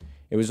green.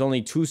 It was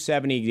only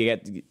 270 to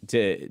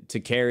get to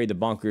carry the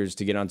bunkers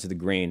to get onto the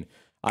green.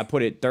 I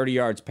put it 30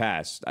 yards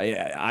past.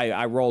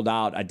 I rolled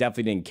out. I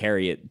definitely didn't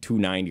carry it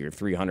 290 or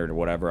 300 or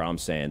whatever I'm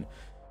saying.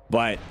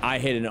 But I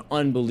hit an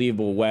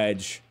unbelievable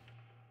wedge.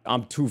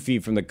 I'm 2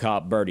 feet from the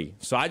cup, birdie.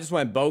 So I just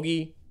went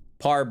bogey,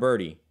 par,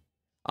 birdie.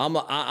 I'm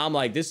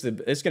like, this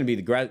is going to be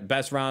the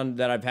best round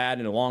that I've had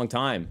in a long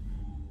time.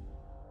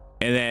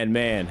 And then,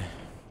 man,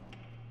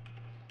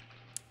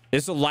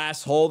 this is the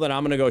last hole that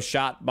I'm going to go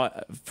shot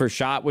for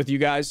shot with you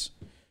guys.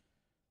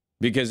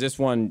 Because this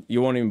one,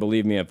 you won't even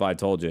believe me if I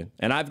told you.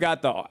 And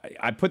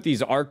I put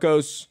these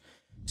Arcos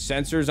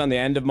sensors on the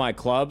end of my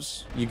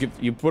clubs.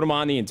 You put them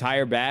on the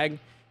entire bag.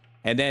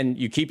 And then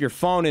you keep your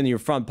phone in your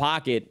front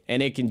pocket,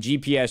 and it can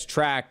GPS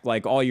track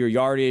like all your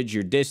yardage,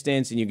 your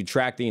distance, and you can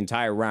track the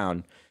entire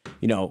round.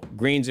 You know,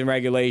 greens in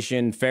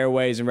regulation,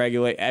 fairways in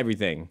regulate,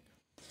 everything.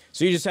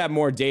 So you just have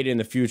more data in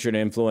the future to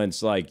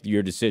influence like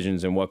your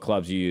decisions and what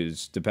clubs you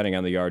use, depending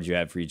on the yards you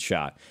have for each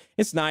shot.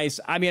 It's nice.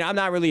 I mean, I'm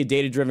not really a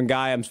data-driven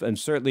guy. I'm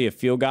certainly a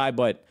feel guy,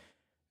 but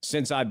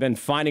since I've been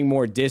finding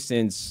more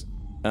distance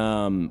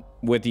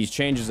with these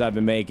changes I've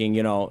been making,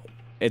 you know,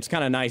 it's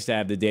kind of nice to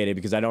have the data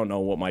because I don't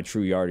know what my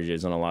true yardage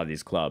is on a lot of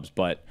these clubs.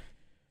 But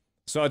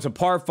so it's a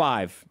par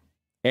 5,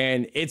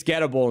 and it's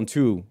gettable in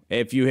 2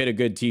 if you hit a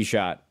good tee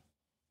shot.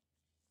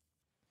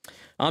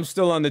 I'm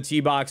still on the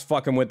tee box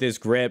fucking with this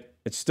grip.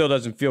 It still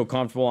doesn't feel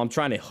comfortable. I'm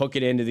trying to hook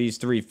it into these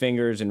 3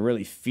 fingers and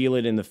really feel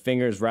it in the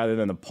fingers rather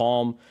than the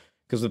palm.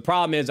 Because the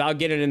problem is I'll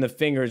get it in the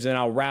fingers and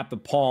I'll wrap the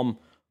palm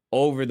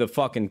over the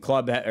fucking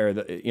club or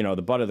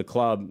the butt of the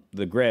club,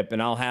 the grip,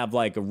 and I'll have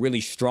like a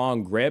really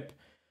strong grip,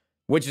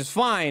 which is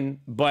fine,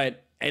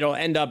 but it'll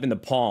end up in the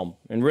palm.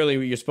 And really,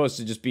 you're supposed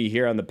to just be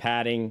here on the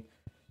padding,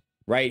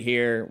 right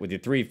here, with your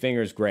 3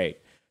 fingers, great.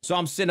 So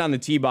I'm sitting on the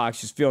tee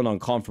box, just feeling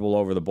uncomfortable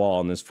over the ball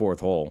in this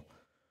 4th hole.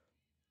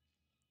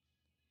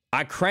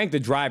 I crank the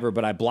driver,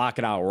 but I block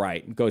it out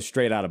right. It goes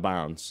straight out of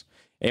bounds.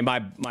 And my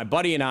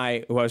buddy and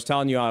I, who I was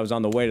telling you I was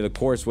on the way to the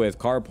course with,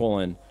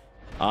 carpooling,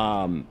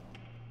 him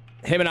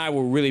and I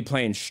were really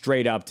playing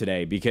straight up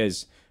today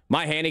because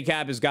my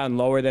handicap has gotten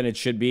lower than it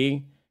should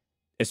be.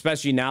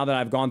 Especially now that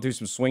I've gone through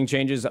some swing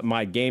changes,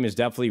 my game has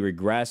definitely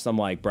regressed. I'm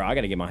like, bro, I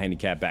got to get my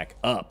handicap back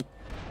up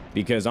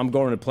because I'm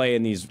going to play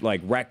in these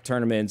like rec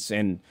tournaments,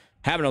 and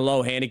having a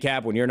low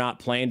handicap when you're not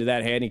playing to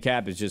that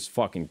handicap is just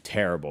fucking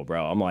terrible,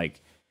 bro. I'm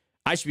like,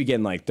 I should be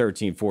getting like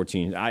 13,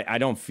 14. I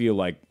don't feel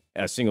like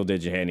a single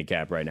digit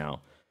handicap right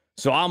now.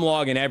 So I'm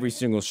logging every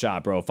single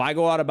shot, bro. If I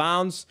go out of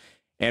bounds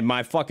and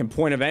my fucking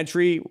point of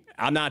entry,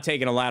 I'm not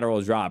taking a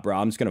lateral drop, bro.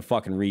 I'm just going to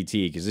fucking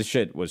re-tee because this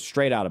shit was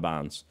straight out of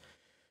bounds.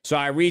 So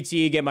I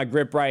re-tee, get my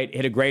grip right,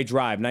 hit a great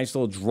drive. Nice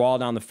little draw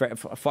down the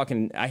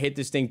fucking... I hit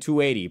this thing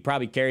 280.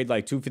 Probably carried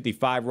like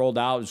 255, rolled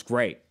out. It was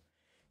great.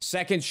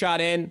 Second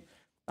shot in,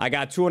 I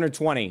got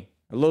 220.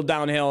 A little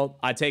downhill.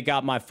 I take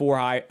out my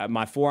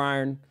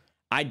 4-iron.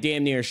 I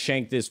damn near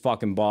shanked this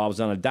fucking ball. I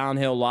was on a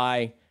downhill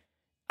lie.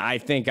 I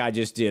think I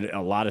just did a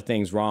lot of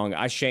things wrong.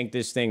 I shanked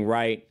this thing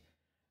right.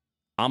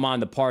 I'm on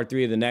the par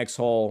 3 of the next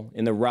hole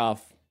in the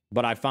rough,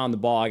 but I found the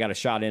ball. I got a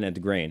shot in at the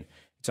green.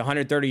 It's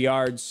 130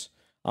 yards.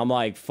 I'm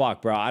like,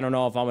 fuck, bro. I don't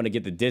know if I'm going to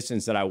get the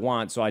distance that I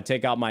want. So I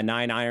take out my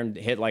 9-iron,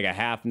 hit like a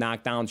half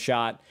knockdown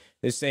shot.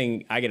 This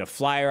thing, I get a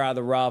flyer out of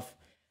the rough.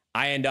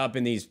 I end up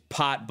in these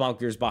pot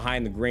bunkers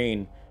behind the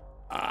green.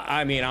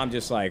 I mean, I'm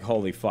just like,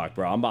 holy fuck,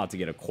 bro. I'm about to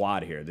get a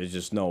quad here. There's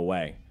just no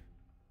way.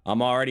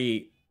 I'm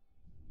already,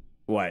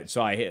 what?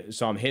 So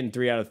I'm hitting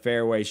 3 out of the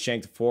fairway,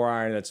 shanked the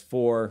 4-iron. That's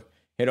 4.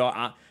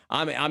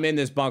 I'm in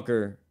this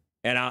bunker,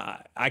 and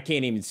I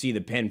can't even see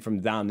the pin from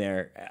down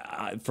there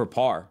for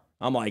par.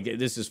 I'm like,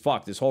 this is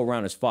fucked. This whole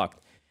round is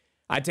fucked.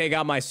 I take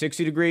out my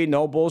 60 degree,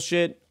 no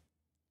bullshit.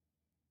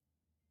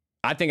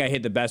 I think I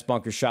hit the best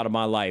bunker shot of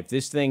my life.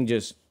 This thing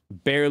just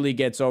barely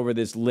gets over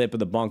this lip of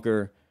the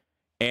bunker,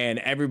 and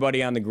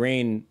everybody on the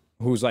green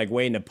who's like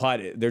waiting to putt,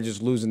 they're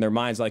just losing their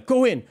minds like,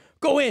 go in,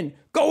 go in,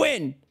 go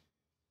in.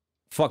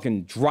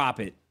 Fucking drop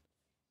it.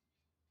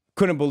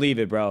 Couldn't believe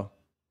it, bro.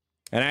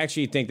 And I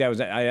actually think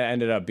I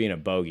ended up being a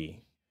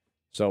bogey.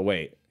 So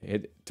wait,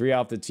 hit 3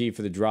 off the tee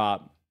for the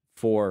drop.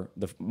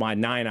 My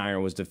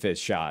 9-iron was the 5th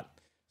shot.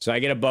 So I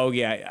get a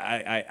bogey.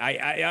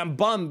 I'm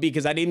bummed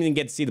because I didn't even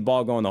get to see the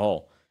ball go in the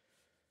hole.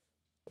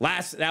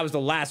 That was the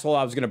last hole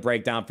I was going to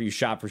break down for you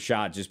shot for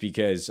shot, just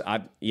because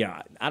I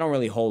don't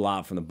really hole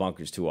out from the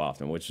bunkers too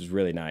often, which is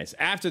really nice.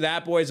 After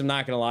that, boys, I'm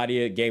not going to lie to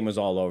you, game was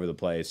all over the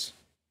place.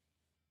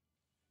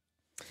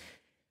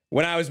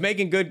 When I was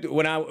making good,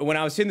 when I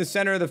was hitting the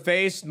center of the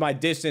face, my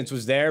distance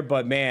was there.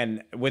 But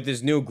man, with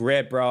this new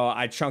grip, bro,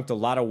 I chunked a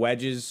lot of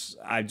wedges.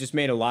 I just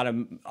made a lot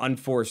of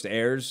unforced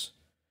errors.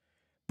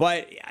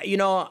 But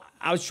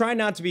I was trying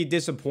not to be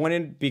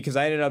disappointed because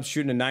I ended up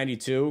shooting a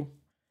 92.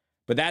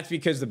 But that's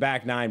because the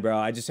back nine, bro.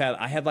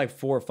 I had like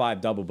 4 or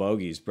 5 double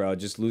bogeys, bro,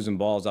 just losing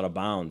balls out of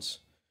bounds.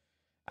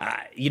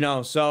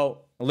 So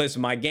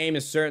listen, my game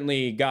has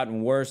certainly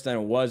gotten worse than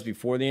it was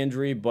before the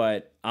injury,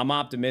 but I'm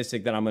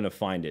optimistic that I'm going to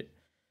find it.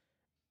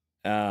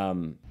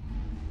 I'll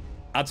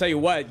tell you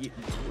what,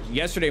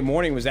 yesterday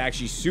morning was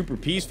actually super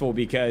peaceful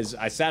because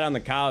I sat on the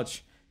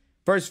couch.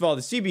 First of all,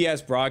 the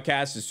CBS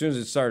broadcast, as soon as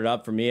it started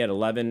up for me at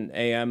 11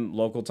 a.m.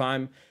 local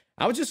time,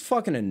 I was just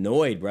fucking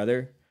annoyed,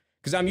 brother.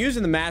 Because I'm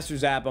using the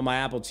Masters app on my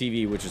Apple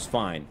TV, which is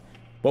fine.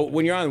 But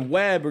when you're on the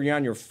web or you're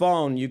on your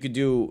phone, you could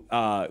do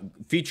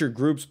feature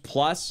groups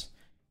plus,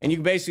 and you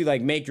can basically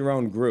like make your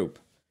own group.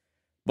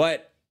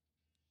 But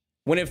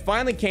when it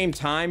finally came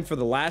time for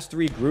the last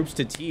 3 groups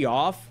to tee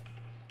off,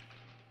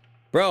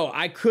 bro,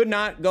 I could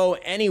not go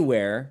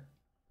anywhere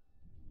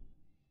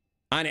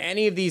on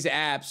any of these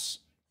apps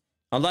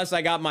unless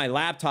I got my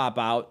laptop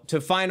out to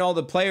find all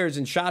the players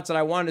and shots that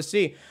I wanted to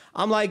see.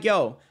 I'm like,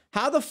 yo,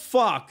 how the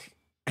fuck...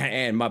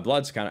 And my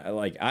blood's kind of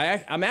like,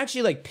 I'm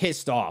actually like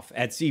pissed off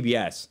at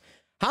CBS.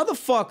 How the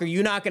fuck are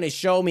you not going to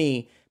show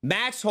me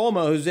Max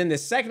Homa, who's in the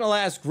second to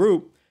last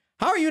group?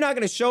 How are you not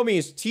going to show me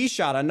his tee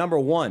shot on number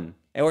 1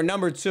 or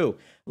number 2?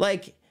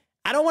 Like,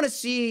 I don't want to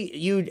see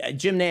you,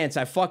 Jim Nance.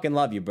 I fucking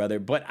love you, brother.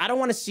 But I don't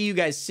want to see you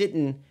guys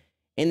sitting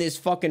in this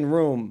fucking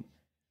room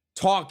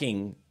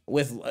talking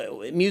with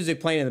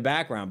music playing in the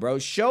background, bro.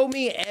 Show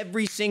me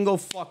every single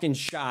fucking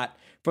shot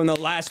from the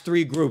last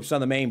 3 groups on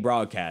the main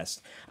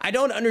broadcast. I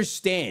don't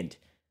understand.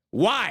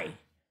 Why?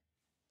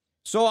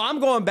 So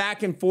I'm going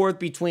back and forth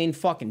between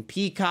fucking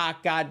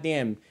Peacock,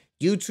 goddamn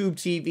YouTube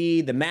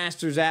TV, the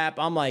Masters app.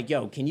 I'm like,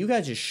 yo, can you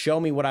guys just show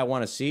me what I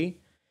want to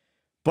see?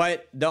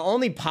 But the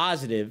only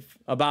positive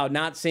about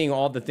not seeing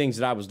all the things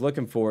that I was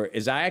looking for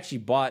is I actually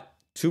bought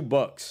 2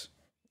 books.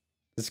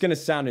 It's going to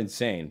sound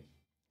insane,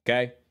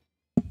 okay?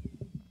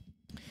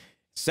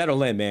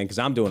 Settle in, man, because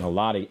I'm doing a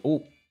lot of...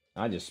 Oh,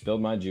 I just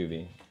spilled my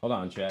juvie. Hold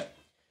on, chat.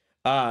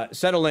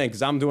 Settle in,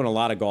 because I'm doing a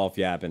lot of golf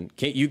yapping.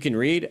 You can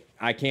read?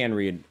 I can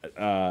read.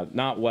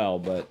 Not well,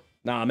 but...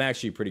 No, I'm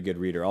actually a pretty good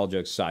reader, all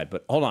jokes aside.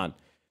 But hold on.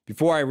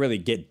 Before I really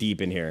get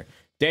deep in here.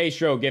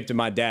 Daystro gifted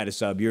my dad a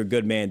sub. You're a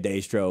good man,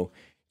 Daystro.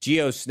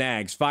 Geo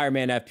Snags,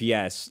 Fireman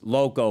FPS,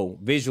 Loco,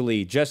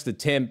 Visually, Just the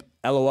Timp,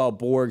 LOL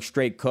Borg,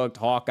 Straight Cooked,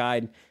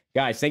 Hawkeye.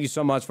 Guys, thank you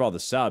so much for all the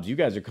subs. You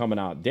guys are coming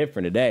out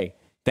different today.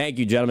 Thank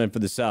you, gentlemen, for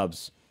the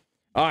subs.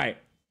 All right.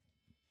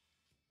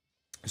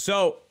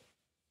 So,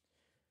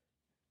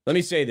 let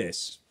me say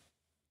this.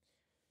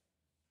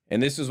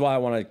 And this is why I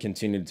want to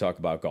continue to talk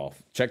about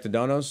golf. Check the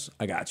donos.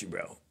 I got you,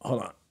 bro.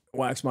 Hold on.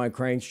 Wax my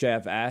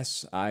crankshaft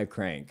ass. I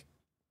crank.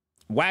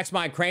 Wax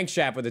my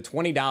crankshaft with the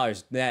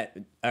 $20 that,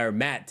 or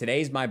Matt,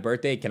 today's my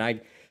birthday. Can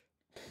I?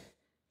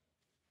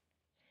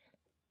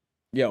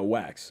 Yo,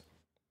 Wax.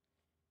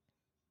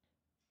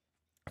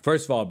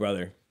 First of all,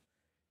 brother,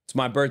 it's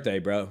my birthday,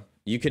 bro.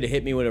 You could have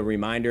hit me with a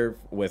reminder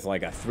with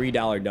like a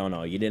 $3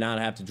 dono. You did not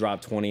have to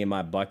drop 20 in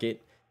my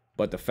bucket.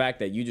 But the fact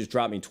that you just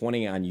dropped me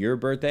 20 on your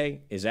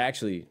birthday is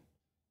actually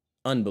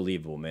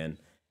unbelievable, man.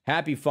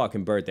 Happy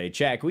fucking birthday.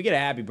 Chat, can we get a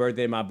happy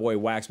birthday to my boy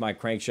Wax My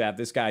Crankshaft?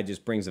 This guy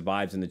just brings the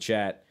vibes in the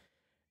chat.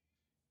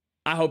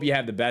 I hope you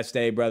have the best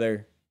day,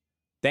 brother.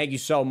 Thank you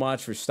so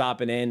much for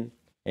stopping in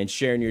and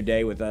sharing your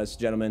day with us,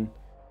 gentlemen.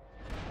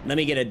 Let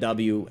me get a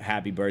W.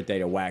 Happy birthday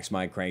to Wax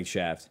My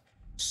Crankshaft.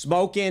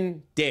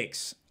 Smoking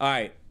dicks. All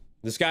right.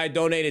 This guy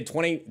donated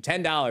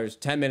 $10,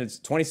 10 minutes,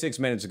 26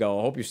 minutes ago.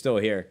 I hope you're still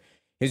here.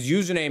 His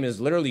username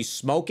is literally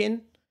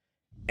smoking.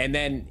 And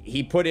then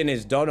he put in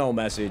his dono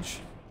message,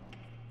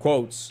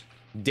 quotes,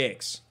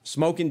 dicks.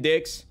 Smoking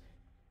dicks.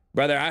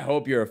 Brother, I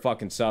hope you're a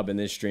fucking sub in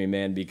this stream,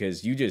 man,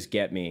 because you just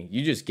get me.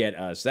 You just get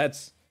us.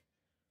 That's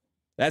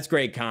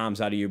great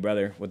comms out of you,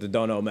 brother, with the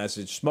dono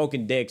message.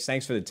 Smoking dicks.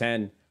 Thanks for the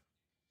 10.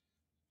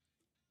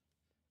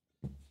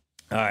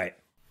 All right.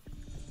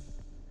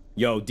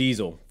 Yo,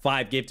 Diesel.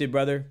 5 gifted,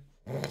 brother.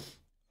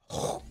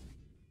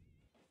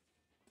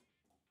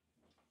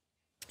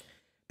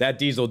 That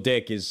Diesel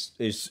dick is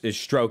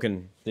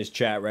stroking this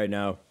chat right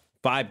now.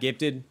 5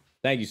 gifted.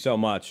 Thank you so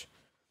much.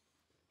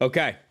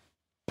 Okay.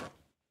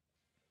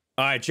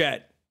 All right,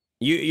 Chet.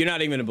 You're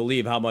not even going to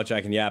believe how much I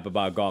can yap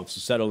about golf,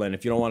 so settle in.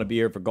 If you don't want to be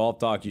here for golf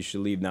talk, you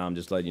should leave now. I'm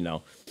just letting you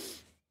know.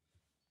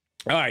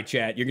 All right,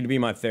 Chat, you're going to be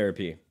my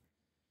therapy.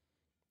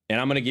 And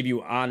I'm going to give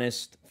you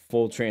honest,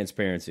 full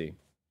transparency.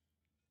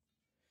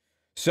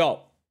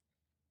 So,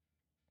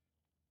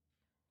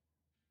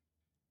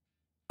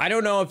 I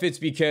don't know if it's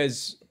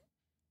because...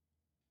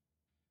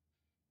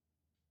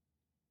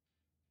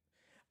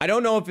 I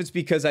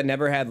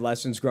never had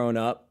lessons growing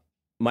up.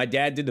 My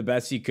dad did the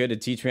best he could to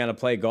teach me how to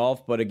play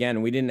golf, but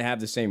again, we didn't have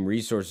the same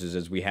resources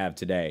as we have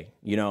today.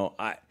 You know,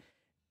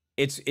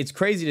 it's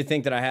crazy to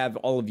think that I have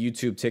all of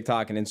YouTube,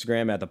 TikTok, and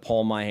Instagram at the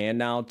palm of my hand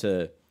now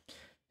to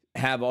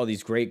have all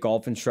these great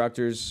golf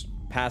instructors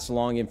pass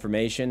along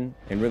information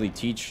and really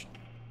teach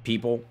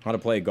people how to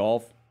play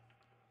golf.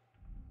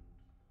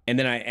 And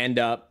then I end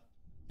up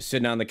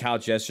sitting on the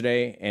couch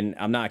yesterday, and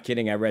I'm not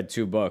kidding, I read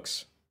 2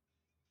 books.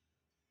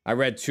 I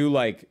read 2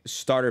 like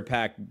starter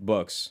pack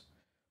books.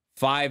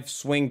 5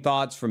 Swing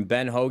Thoughts from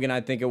Ben Hogan,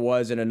 I think it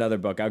was, in another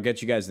book. I'll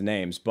get you guys the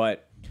names.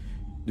 But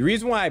the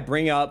reason why I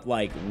bring up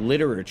like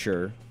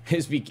literature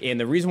is and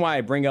the reason why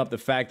I bring up the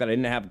fact that I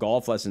didn't have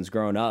golf lessons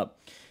growing up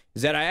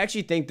is that I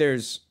actually think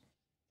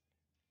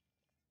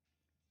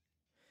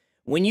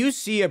when you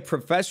see a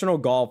professional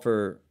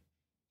golfer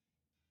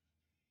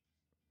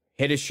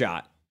hit a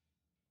shot,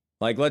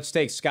 like let's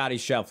take Scotty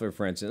Scheffler,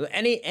 for instance,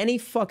 any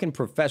fucking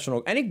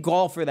professional, any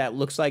golfer that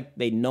looks like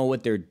they know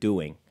what they're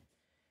doing,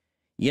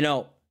 you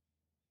know,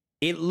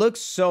 it looks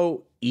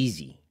so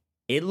easy.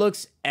 It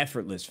looks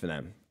effortless for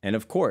them. And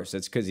of course,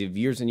 that's because of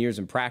years and years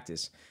in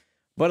practice.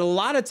 But a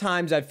lot of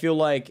times I feel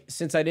like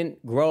since I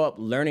didn't grow up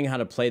learning how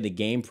to play the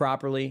game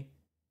properly,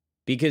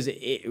 because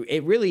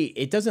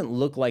it doesn't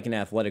look like an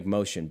athletic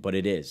motion, but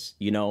it is.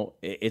 You know,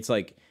 it's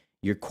like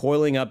you're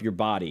coiling up your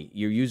body.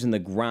 You're using the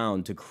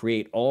ground to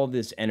create all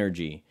this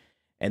energy.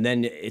 And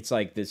then it's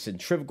like the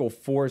centrifugal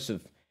force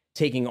of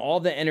taking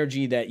all the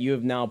energy that you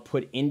have now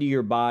put into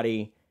your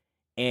body,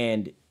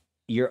 and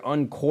you're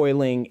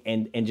uncoiling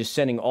and just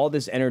sending all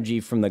this energy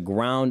from the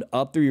ground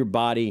up through your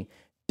body,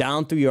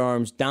 down through your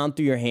arms, down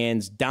through your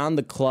hands, down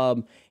the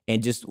club,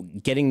 and just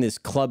getting this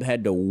club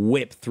head to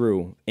whip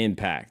through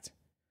impact.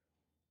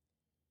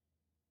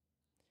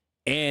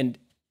 And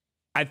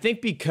I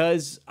think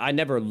because I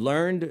never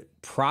learned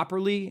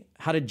properly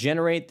how to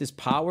generate this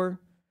power,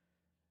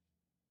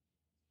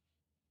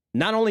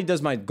 not only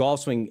does my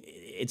golf swing,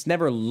 it's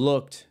never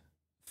looked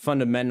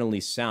fundamentally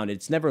sound.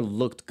 It's never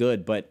looked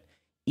good, but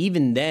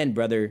even then,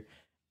 brother,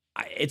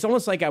 it's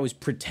almost like I was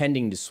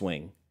pretending to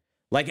swing.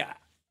 Like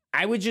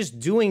I was just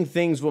doing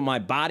things with my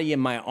body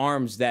and my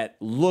arms that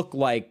look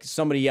like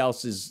somebody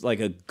else's,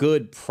 like a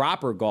good,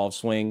 proper golf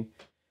swing.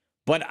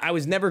 But I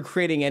was never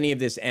creating any of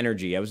this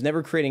energy. I was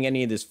never creating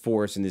any of this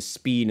force and this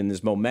speed and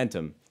this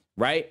momentum,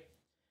 right?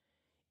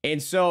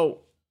 And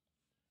so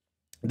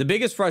the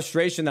biggest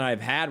frustration that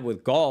I've had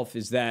with golf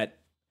is that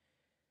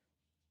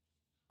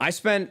I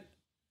spent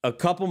a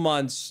couple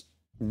months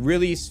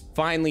really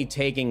finally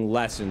taking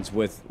lessons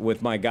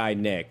with my guy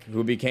Nick,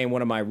 who became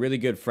one of my really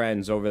good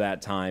friends over that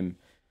time.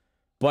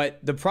 But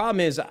the problem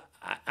is,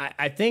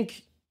 I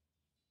think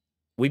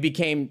we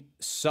became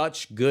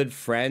such good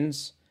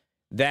friends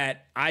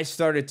that I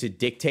started to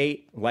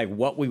dictate like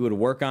what we would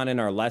work on in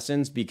our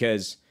lessons,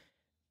 because,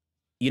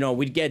 you know,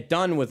 we'd get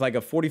done with like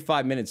a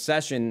 45-minute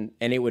session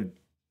and it would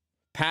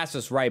pass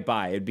us right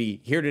by. It'd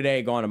be here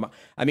today, gone tomorrow.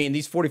 I mean,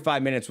 these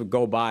 45 minutes would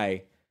go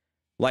by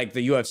like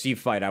the UFC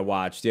fight I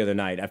watched the other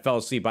night. I fell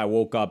asleep, I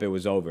woke up, it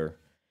was over.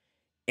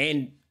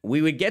 And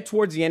we would get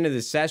towards the end of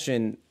the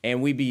session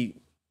and we'd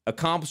be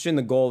accomplishing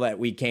the goal that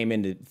we came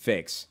in to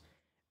fix.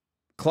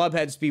 Club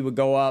head speed would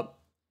go up,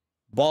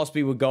 ball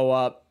speed would go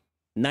up,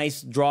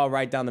 nice draw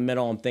right down the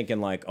middle. I'm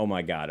thinking like, oh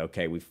my God,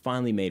 okay, we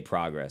finally made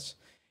progress.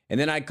 And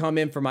then I'd come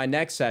in for my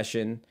next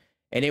session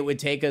and it would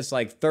take us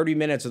like 30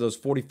 minutes of those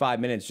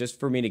 45 minutes just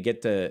for me to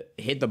get to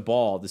hit the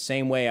ball the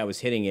same way I was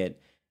hitting it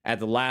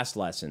at the last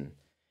lesson.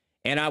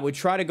 And I would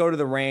try to go to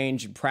the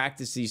range and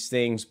practice these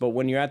things. But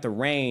when you're at the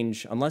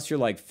range, unless you're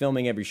like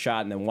filming every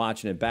shot and then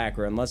watching it back,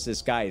 or unless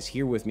this guy is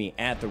here with me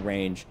at the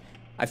range,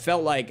 I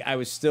felt like I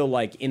was still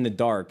like in the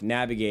dark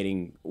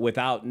navigating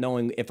without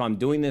knowing if I'm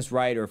doing this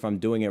right or if I'm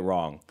doing it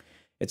wrong.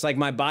 It's like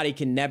my body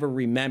can never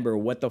remember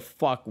what the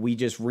fuck we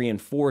just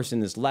reinforced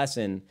in this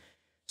lesson.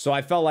 So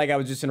I felt like I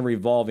was just in a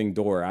revolving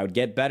door. I would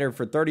get better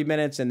for 30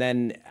 minutes and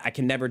then I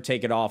can never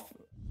take it off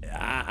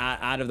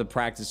out of the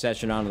practice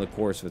session onto the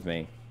course with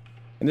me.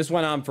 And this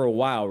went on for a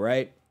while,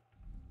 right?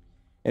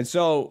 And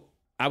so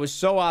I was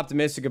so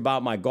optimistic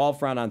about my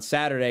golf round on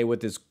Saturday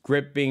with this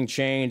grip being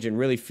changed and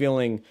really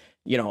feeling,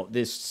 you know,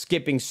 this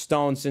skipping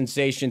stone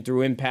sensation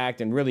through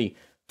impact and really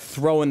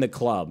throwing the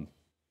club.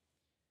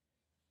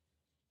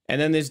 And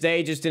then this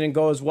day just didn't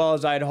go as well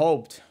as I'd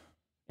hoped.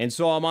 And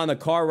so I'm on the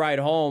car ride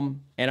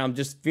home and I'm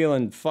just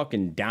feeling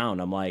fucking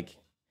down. I'm like,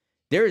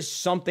 there is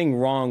something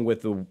wrong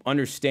with the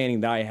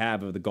understanding that I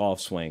have of the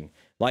golf swing.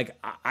 Like,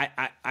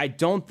 I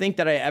don't think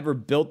that I ever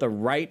built the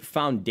right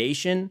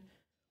foundation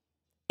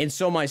And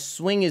so my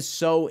swing is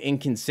so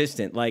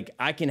inconsistent. Like,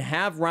 I can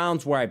have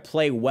rounds where I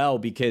play well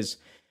because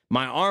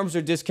my arms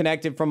are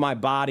disconnected from my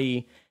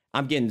body.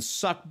 I'm getting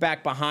sucked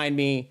back behind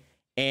me.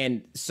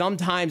 And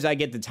sometimes I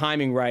get the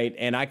timing right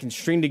and I can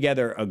string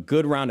together a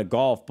good round of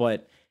golf,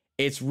 but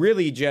it's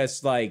really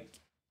just like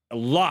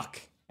luck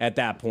at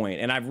that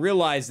point. And I've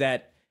realized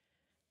that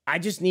I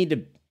just need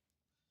to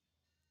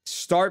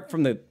start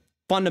from the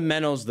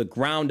fundamentals, the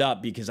ground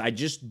up, because I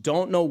just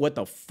don't know what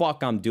the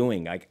fuck I'm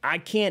doing. Like, I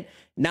can't,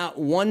 not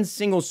one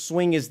single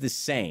swing is the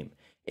same.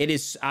 It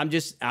is, I'm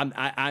just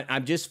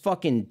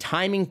fucking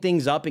timing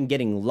things up and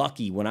getting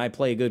lucky when I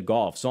play good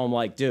golf. So I'm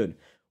like, dude,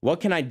 what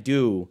can I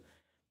do?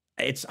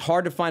 It's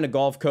hard to find a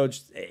golf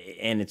coach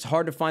and it's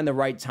hard to find the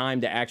right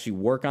time to actually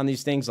work on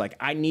these things. Like,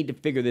 I need to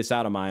figure this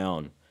out on my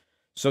own.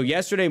 So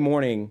yesterday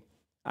morning,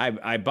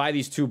 I buy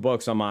these 2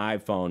 books on my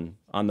iPhone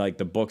on like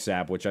the Books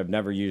app, which I've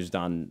never used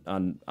on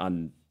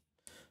my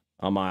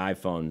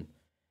iPhone.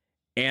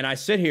 And I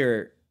sit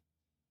here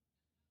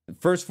the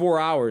first 4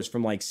 hours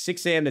from like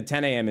 6 a.m. to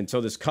 10 a.m.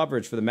 until this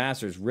coverage for the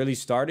Masters really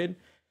started.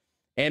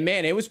 And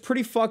man, it was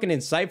pretty fucking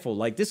insightful.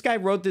 Like, this guy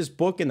wrote this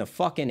book in the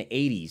fucking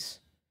 80s.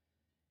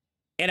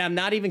 And I'm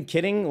not even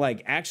kidding,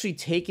 like, actually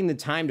taking the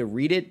time to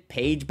read it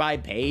page by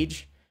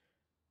page.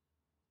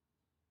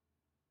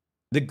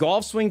 The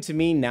golf swing to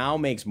me now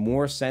makes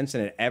more sense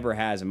than it ever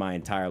has in my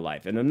entire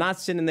life. And I'm not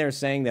sitting there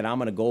saying that I'm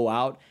going to go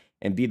out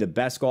and be the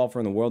best golfer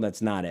in the world.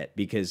 That's not it.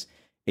 Because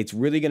it's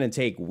really going to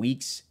take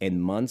weeks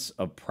and months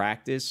of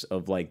practice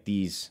of like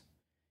these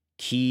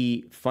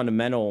key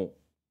fundamental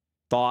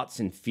thoughts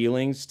and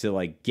feelings to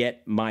like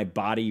get my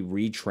body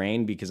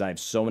retrained because I have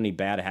so many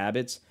bad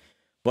habits.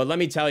 But let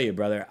me tell you,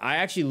 brother, I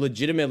actually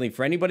legitimately,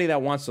 for anybody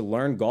that wants to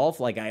learn golf,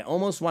 like, I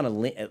almost want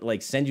to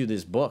like send you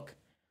this book.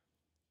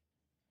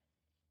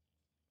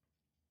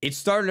 It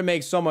started to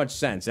make so much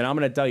sense, and I'm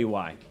going to tell you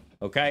why,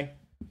 okay?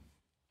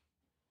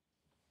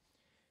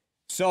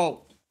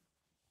 So,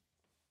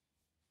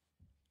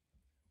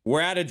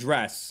 we're at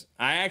address.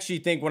 I actually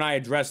think when I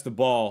address the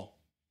ball,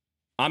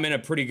 I'm in a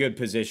pretty good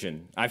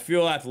position. I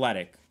feel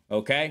athletic,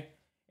 okay?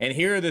 And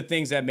here are the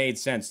things that made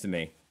sense to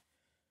me.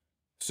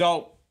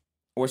 So,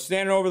 we're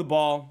standing over the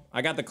ball.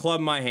 I got the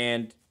club in my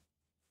hand.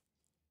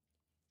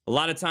 A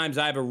lot of times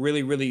I have a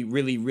really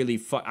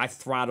I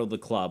throttle the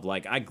club.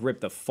 Like, I grip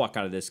the fuck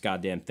out of this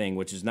goddamn thing,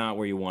 which is not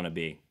where you want to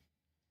be.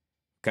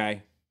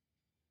 Okay?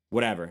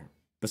 Whatever.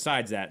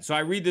 Besides that. So I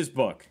read this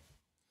book.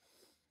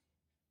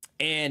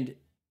 And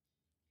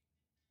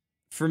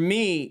for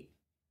me,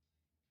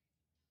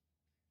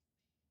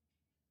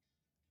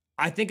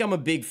 I think I'm a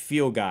big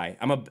feel guy.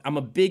 I'm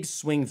a big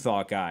swing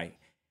thought guy.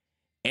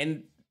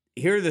 And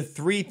here are the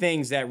 3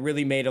 things that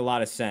really made a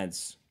lot of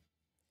sense.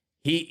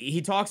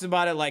 He talks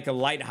about it like a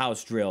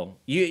lighthouse drill.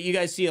 You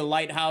guys see a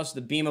lighthouse,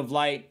 the beam of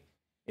light,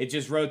 it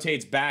just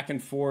rotates back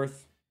and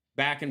forth,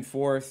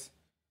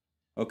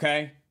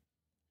 okay?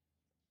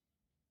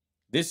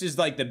 This is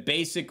like the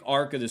basic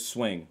arc of the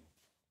swing.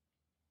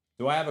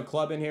 Do I have a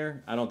club in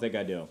here? I don't think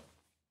I do.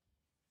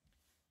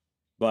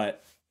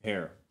 But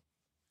here,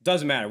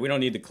 doesn't matter. We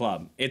don't need the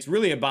club. It's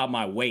really about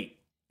my weight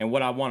and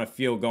what I want to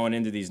feel going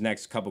into these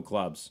next couple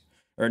clubs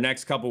or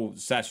next couple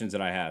sessions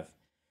that I have.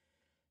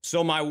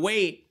 So my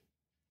weight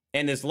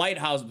and this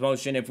lighthouse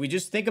motion, if we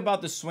just think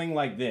about the swing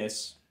like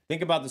this, for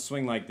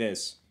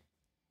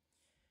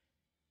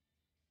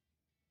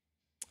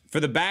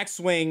the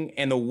backswing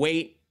and the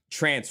weight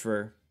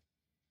transfer,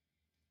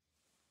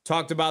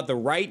 talked about the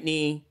right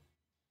knee,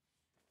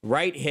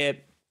 right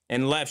hip,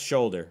 and left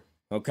shoulder,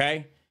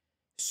 okay?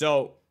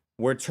 So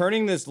we're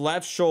turning this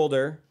left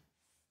shoulder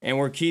and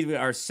we're keeping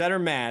our center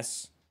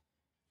mass,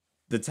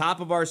 the top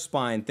of our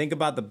spine. Think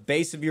about the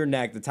base of your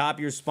neck, the top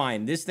of your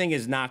spine. This thing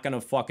is not going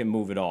to fucking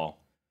move at all.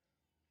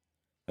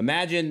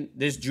 Imagine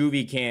this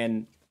juvie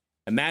can,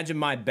 imagine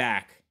my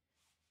back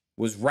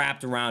was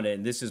wrapped around it,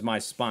 and this is my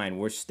spine.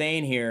 We're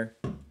staying here,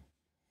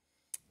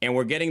 and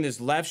we're getting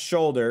this left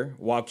shoulder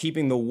while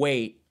keeping the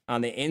weight on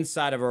the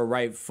inside of our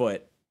right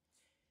foot.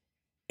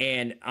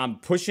 And I'm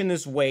pushing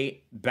this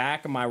weight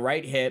back on my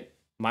right hip.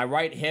 My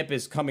right hip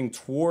is coming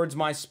towards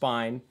my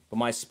spine, but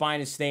my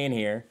spine is staying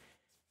here.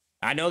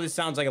 I know this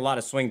sounds like a lot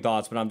of swing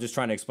thoughts, but I'm just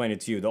trying to explain it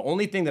to you. The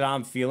only thing that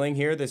I'm feeling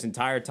here this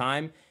entire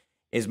time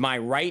is my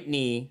right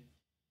knee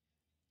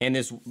and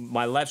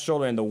my left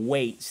shoulder and the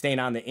weight staying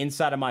on the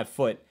inside of my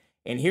foot.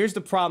 And here's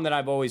the problem that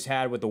I've always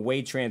had with the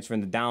weight transfer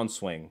and the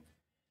downswing.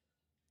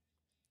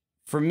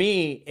 For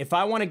me, if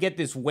I want to get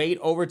this weight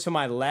over to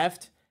my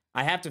left,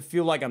 I have to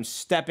feel like I'm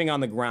stepping on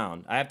the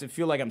ground. I have to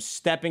feel like I'm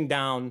stepping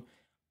down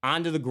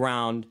onto the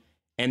ground.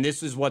 And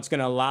this is what's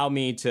going to allow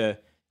me to,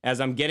 as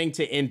I'm getting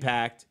to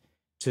impact,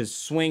 to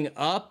swing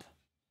up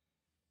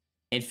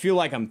and feel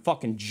like I'm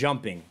fucking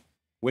jumping,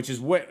 which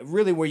is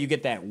really where you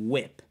get that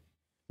whip,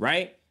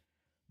 right?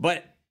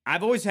 But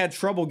I've always had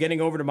trouble getting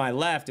over to my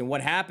left, and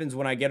what happens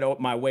when I get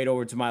my weight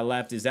over to my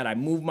left is that I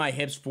move my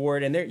hips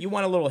forward, and there you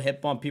want a little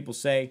hip bump, people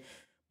say,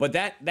 but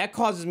that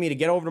causes me to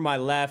get over to my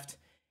left,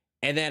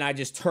 and then I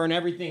just turn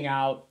everything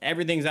out.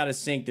 Everything's out of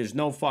sync. There's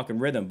no fucking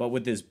rhythm. But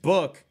with this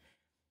book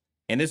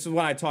And this is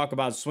when I talk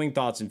about swing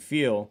thoughts and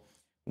feel.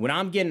 When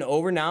I'm getting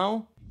over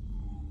now,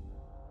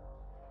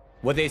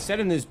 what they said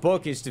in this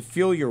book is to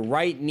feel your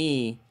right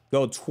knee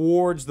go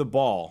towards the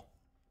ball.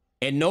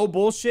 And no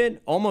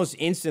bullshit, almost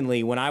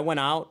instantly when I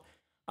went out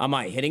on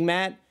my hitting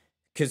mat,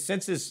 because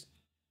since this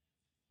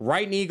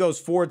right knee goes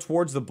forward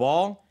towards the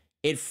ball,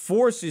 it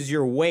forces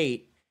your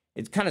weight.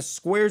 It kind of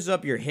squares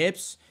up your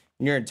hips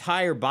and your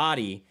entire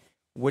body,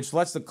 which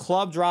lets the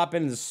club drop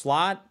into the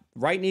slot.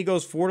 Right knee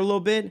goes forward a little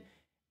bit.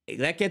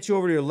 That gets you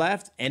over to your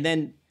left. And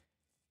then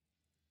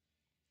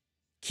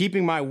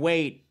keeping my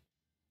weight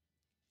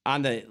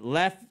on the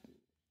left,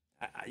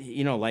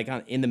 you know, like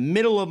in the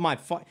middle of my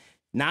foot.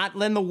 Not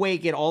letting the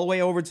weight get all the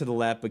way over to the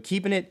left, but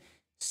keeping it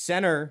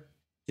center,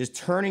 just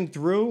turning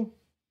through.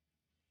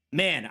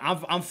 Man,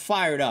 I'm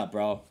fired up,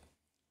 bro.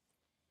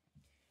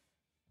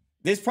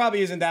 This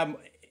probably isn't that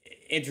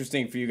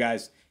interesting for you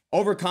guys.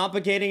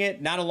 Overcomplicating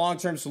it, not a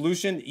long-term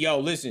solution. Yo,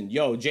 listen,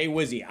 yo, Jay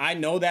Wizzy, I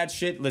know that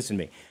shit. Listen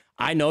to me.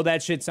 I know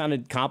that shit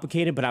sounded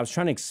complicated, but I was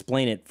trying to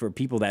explain it for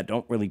people that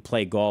don't really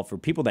play golf, for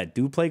people that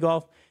do play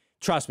golf.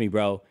 Trust me,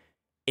 bro.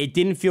 It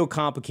didn't feel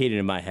complicated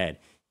in my head.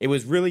 It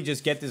was really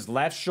just get this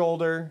left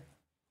shoulder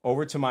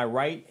over to my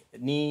right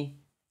knee,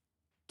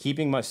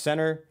 keeping my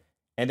center,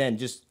 and then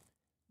just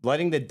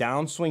letting the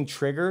downswing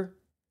trigger.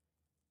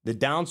 The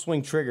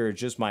downswing trigger is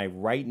just my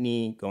right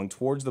knee going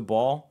towards the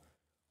ball,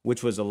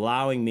 which was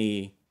allowing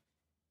me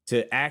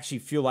to actually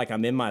feel like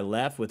I'm in my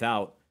left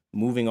without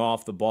moving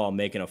off the ball,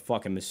 making a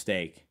fucking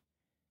mistake.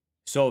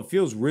 So it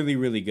feels really,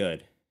 really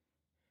good.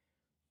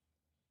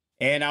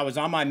 And I was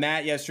on my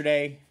mat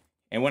yesterday,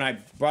 and when I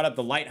brought up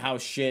the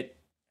lighthouse shit,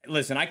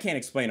 listen, I can't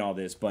explain all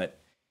this, but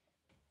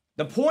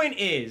the point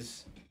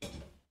is,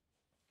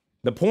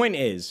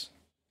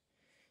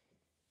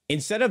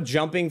 instead of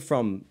jumping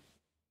from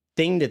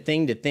thing to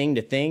thing to thing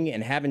to thing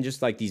and having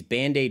just like these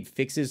Band-Aid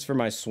fixes for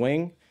my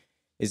swing,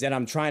 is that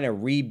I'm trying to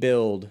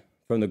rebuild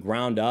from the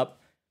ground up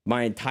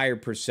my entire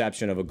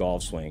perception of a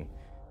golf swing.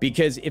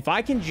 Because if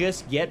I can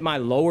just get my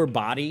lower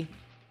body,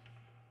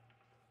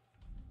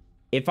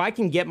 and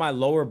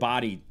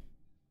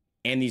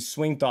these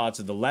swing thoughts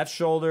of the left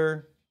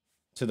shoulder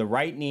to the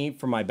right knee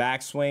for my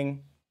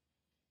backswing,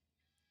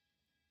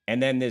 and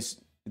then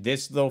this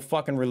little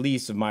fucking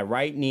release of my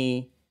right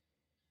knee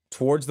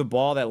towards the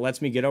ball that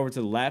lets me get over to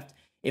the left.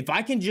 If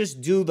I can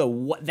just do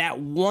that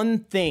one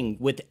thing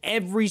with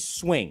every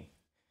swing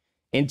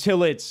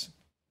until it's...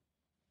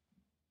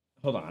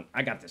 Hold on,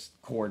 I got this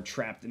cord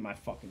trapped in my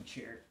fucking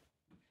chair.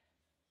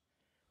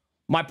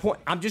 My point,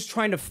 I'm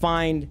trying to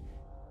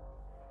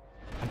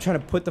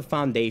put the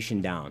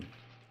foundation down.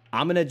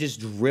 I'm going to just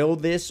drill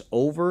this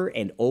over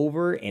and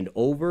over and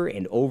over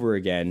and over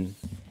again.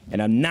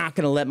 And I'm not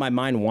going to let my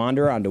mind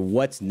wander onto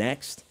what's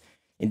next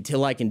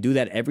until I can do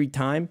that every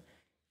time.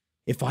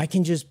 If I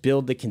can just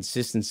build the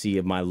consistency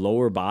of my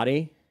lower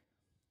body,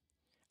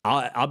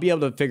 I'll be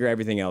able to figure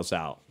everything else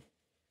out.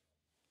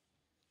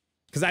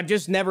 Because I've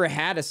just never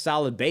had a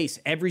solid base.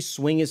 Every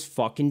swing is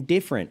fucking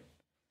different.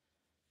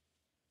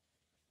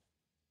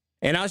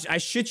 And I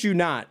shit you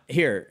not.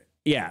 Here,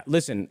 yeah,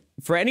 listen,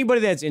 for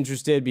anybody that's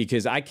interested,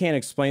 because I can't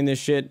explain this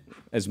shit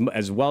as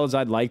well as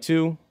I'd like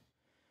to,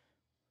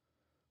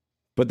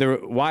 but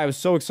why I was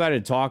so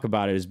excited to talk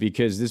about it is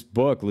because this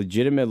book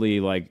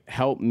legitimately like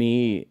helped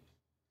me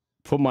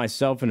put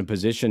myself in a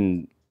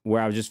position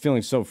where I was just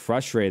feeling so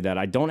frustrated that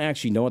I don't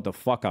actually know what the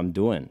fuck I'm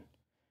doing.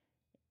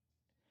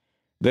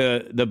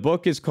 The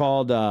book is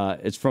called,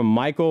 it's from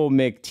Michael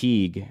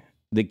McTeague,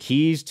 The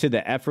Keys to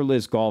the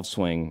Effortless Golf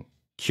Swing,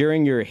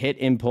 Curing Your Hit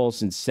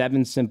Impulse in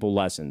 7 Simple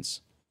Lessons.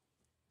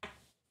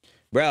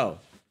 Bro,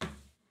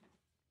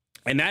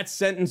 and that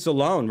sentence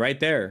alone right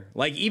there,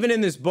 like even in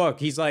this book,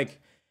 he's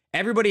like,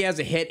 everybody has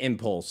a hit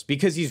impulse,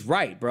 because he's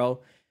right, bro.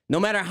 No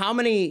matter how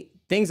many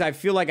things I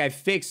feel like I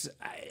fix,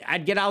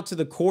 I'd get out to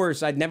the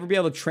course, I'd never be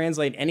able to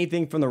translate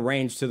anything from the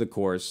range to the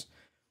course.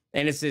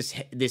 And it's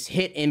this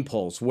hit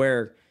impulse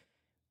where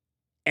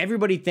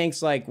everybody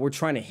thinks like we're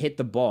trying to hit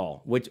the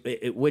ball,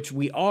 which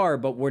we are,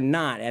 but we're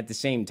not at the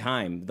same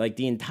time. Like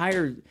the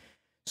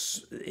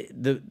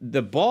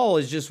ball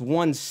is just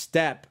one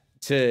step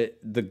to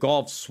the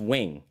golf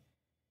swing.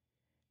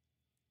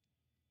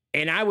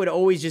 And I would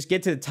always just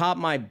get to the top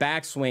of my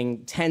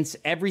backswing, tense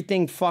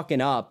everything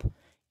fucking up,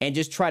 and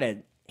just try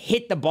to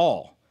hit the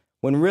ball.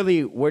 When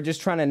really we're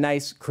just trying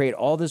to create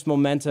all this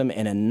momentum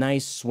and a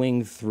nice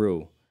swing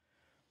through.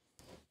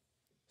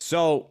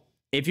 So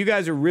if you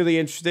guys are really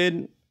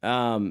interested,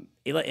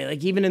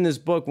 like even in this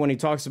book, when he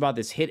talks about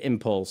this hit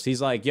impulse,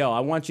 he's like, yo, I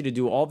want you to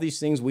do all these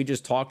things we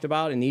just talked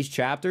about in these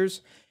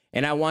chapters,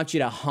 and I want you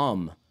to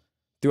hum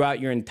throughout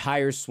your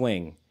entire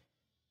swing.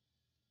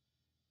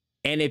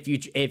 And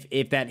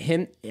if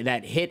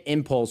that hit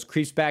impulse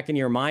creeps back into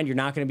your mind, you're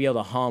not going to be able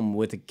to hum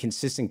with a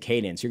consistent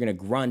cadence. You're going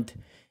to grunt.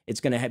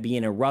 It's going to be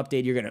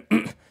interrupted. You're going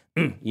to,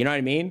 you know what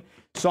I mean?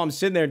 So I'm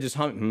sitting there just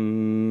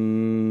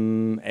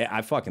humming.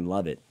 I fucking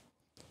love it.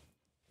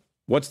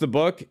 What's the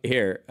book?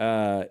 Here.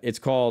 It's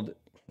called,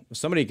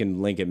 somebody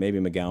can link it. Maybe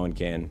McGowan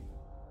can.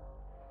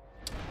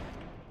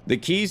 The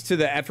keys to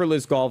the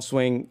effortless golf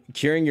swing,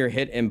 curing your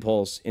hit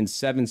impulse in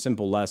 7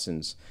 simple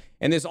lessons.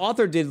 And this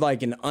author did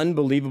like an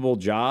unbelievable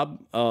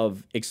job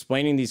of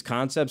explaining these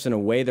concepts in a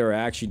way that are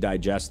actually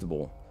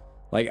digestible.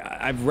 Like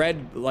I've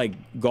read like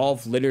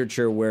golf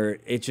literature where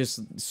it's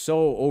just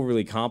so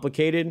overly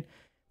complicated,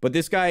 but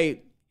this guy,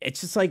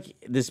 it's just like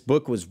this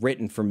book was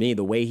written for me,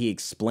 the way he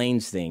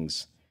explains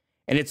things.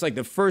 And it's like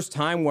the first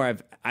time where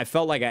I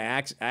felt like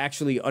I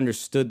actually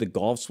understood the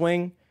golf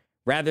swing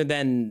rather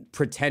than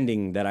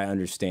pretending that I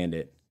understand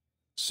it.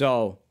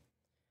 So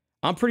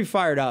I'm pretty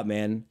fired up,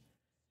 man.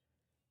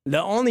 The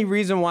only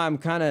reason why I'm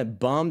kind of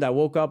bummed, I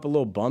woke up a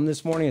little bummed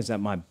this morning, is that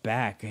my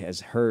back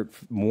has hurt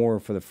more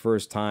for the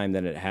first time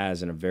than it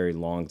has in a very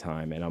long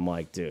time. And I'm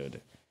like,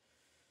 dude,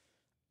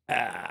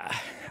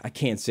 I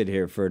can't sit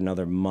here for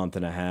another month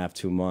and a half,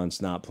 2 months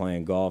not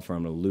playing golf, or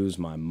I'm going to lose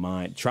my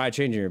mind. Try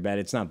changing your bed.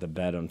 It's not the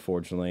bed,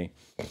 unfortunately.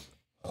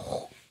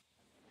 All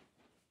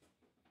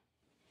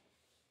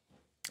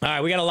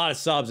right, we got a lot of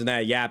subs in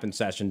that yapping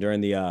session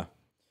during the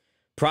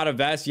Prada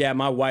vest. Yeah,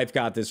 my wife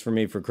got this for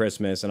me for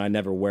Christmas, and I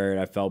never wear it.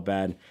 I felt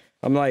bad.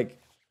 I'm like,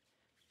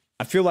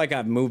 I feel like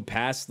I've moved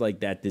past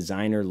like that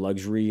designer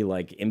luxury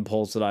like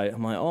impulse that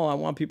I'm like, oh, I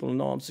want people to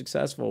know I'm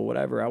successful,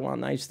 whatever. I want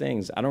nice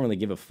things. I don't really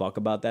give a fuck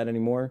about that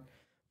anymore.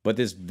 But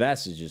this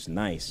vest is just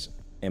nice.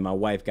 And my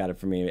wife got it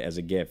for me as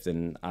a gift,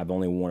 and I've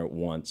only worn it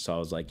once. So I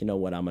was like, you know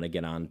what? I'm going to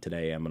get on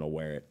today. I'm going to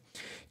wear it.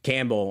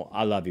 Campbell,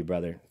 I love you,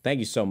 brother. Thank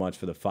you so much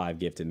for the 5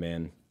 gifted,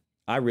 man.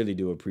 I really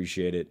do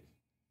appreciate it.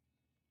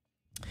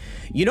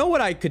 You know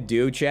what I could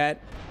do,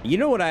 chat? You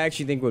know what I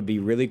actually think would be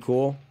really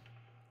cool?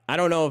 I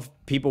don't know if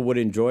people would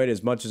enjoy it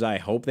as much as I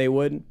hope they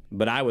would,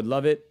 but I would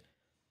love it.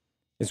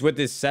 It's with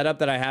this setup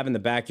that I have in the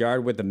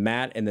backyard with the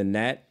mat and the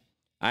net.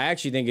 I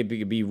actually think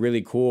it'd be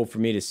really cool for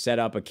me to set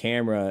up a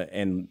camera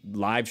and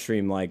live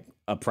stream like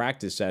a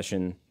practice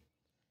session.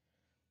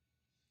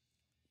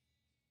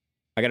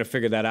 I got to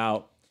figure that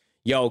out.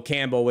 Yo,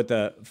 Campbell with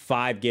the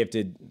 5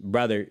 gifted.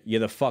 Brother, you're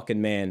the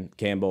fucking man,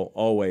 Campbell,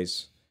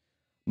 always.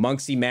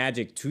 Monksy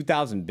Magic,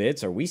 2,000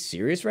 bits. Are we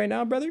serious right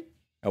now, brother?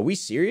 Are we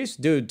serious?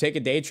 Dude, take a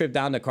day trip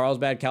down to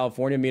Carlsbad,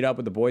 California, meet up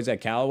with the boys at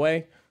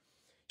Callaway.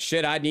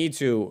 Shit, I need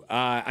to.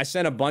 I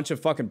sent a bunch of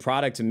fucking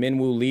product to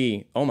Minwoo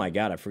Lee. Oh my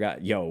God, I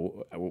forgot.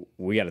 Yo,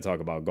 we got to talk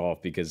about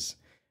golf because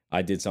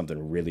I did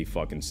something really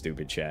fucking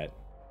stupid, chat.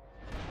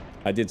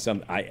 I did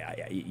something.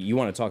 You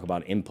want to talk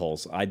about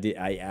impulse? I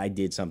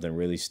did something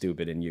really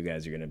stupid, and you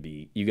guys are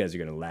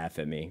gonna laugh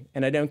at me,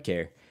 and I don't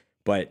care.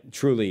 But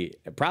truly,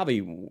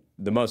 probably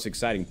the most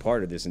exciting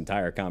part of this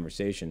entire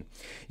conversation.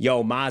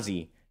 Yo,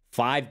 Mozzie,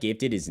 5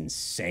 gifted is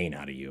insane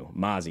out of you.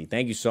 Mozzie,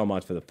 thank you so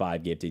much for the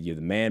 5 gifted. You're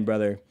the man,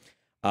 brother.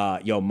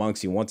 Yo,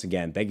 Monksy, once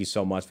again, thank you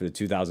so much for the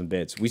 2,000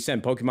 bits. We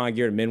sent Pokemon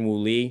gear to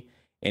Minwoo Lee,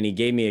 and he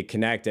gave me a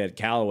connect at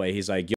Callaway. He's like,